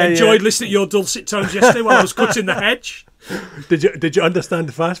 I enjoyed listening to your dulcet tones yesterday while I was cutting the hedge. Did you understand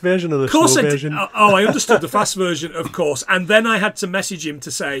the fast version or the Of course slow I did. version? I understood the fast version, of course, and then I had to message him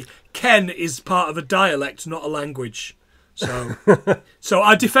to say Ken is part of a dialect, not a language. So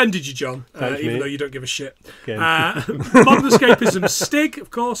I defended you, John, Thanks, even mate. though you don't give a shit. Okay. Modern Escapism, Stig,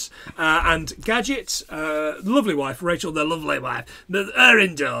 of course, and Gadget, lovely wife, Rachel, the lovely wife, her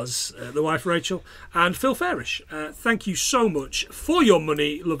indoors, the wife, Rachel, and Phil Farish. Thank you so much for your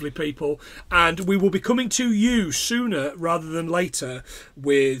money, lovely people, and we will be coming to you sooner rather than later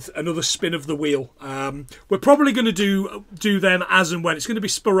with another spin of the wheel. We're probably going to do them as and when. It's going to be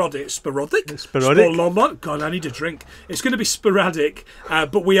sporadic. Sporadic? God, I need a drink. It's going to be sporadic,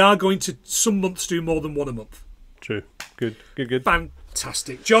 but we are going to some months do more than one a month. True. Good.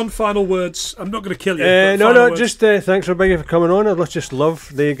 Fantastic. John, final words. I'm not going to kill you. Just thanks for Biggie for coming on. I just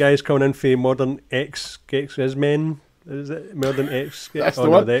love the guys coming in for Modern X-Men. Is it Modern X? That's the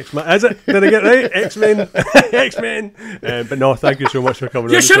one. The X-Men. Is it? Did I get it right? X-Men. X-Men. But no, thank you so much for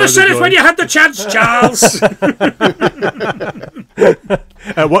coming on. You should have said it when you had the chance, Charles.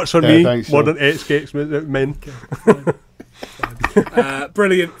 What's on me? Thanks, Modern X-Men.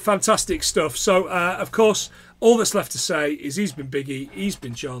 Brilliant. Fantastic stuff. So, of course, all that's left to say is he's been Biggie, he's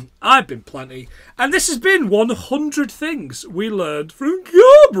been John, I've been Plenty, and this has been 100 Things We Learned from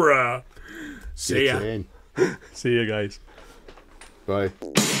Cobra. See ya. See you guys. Bye.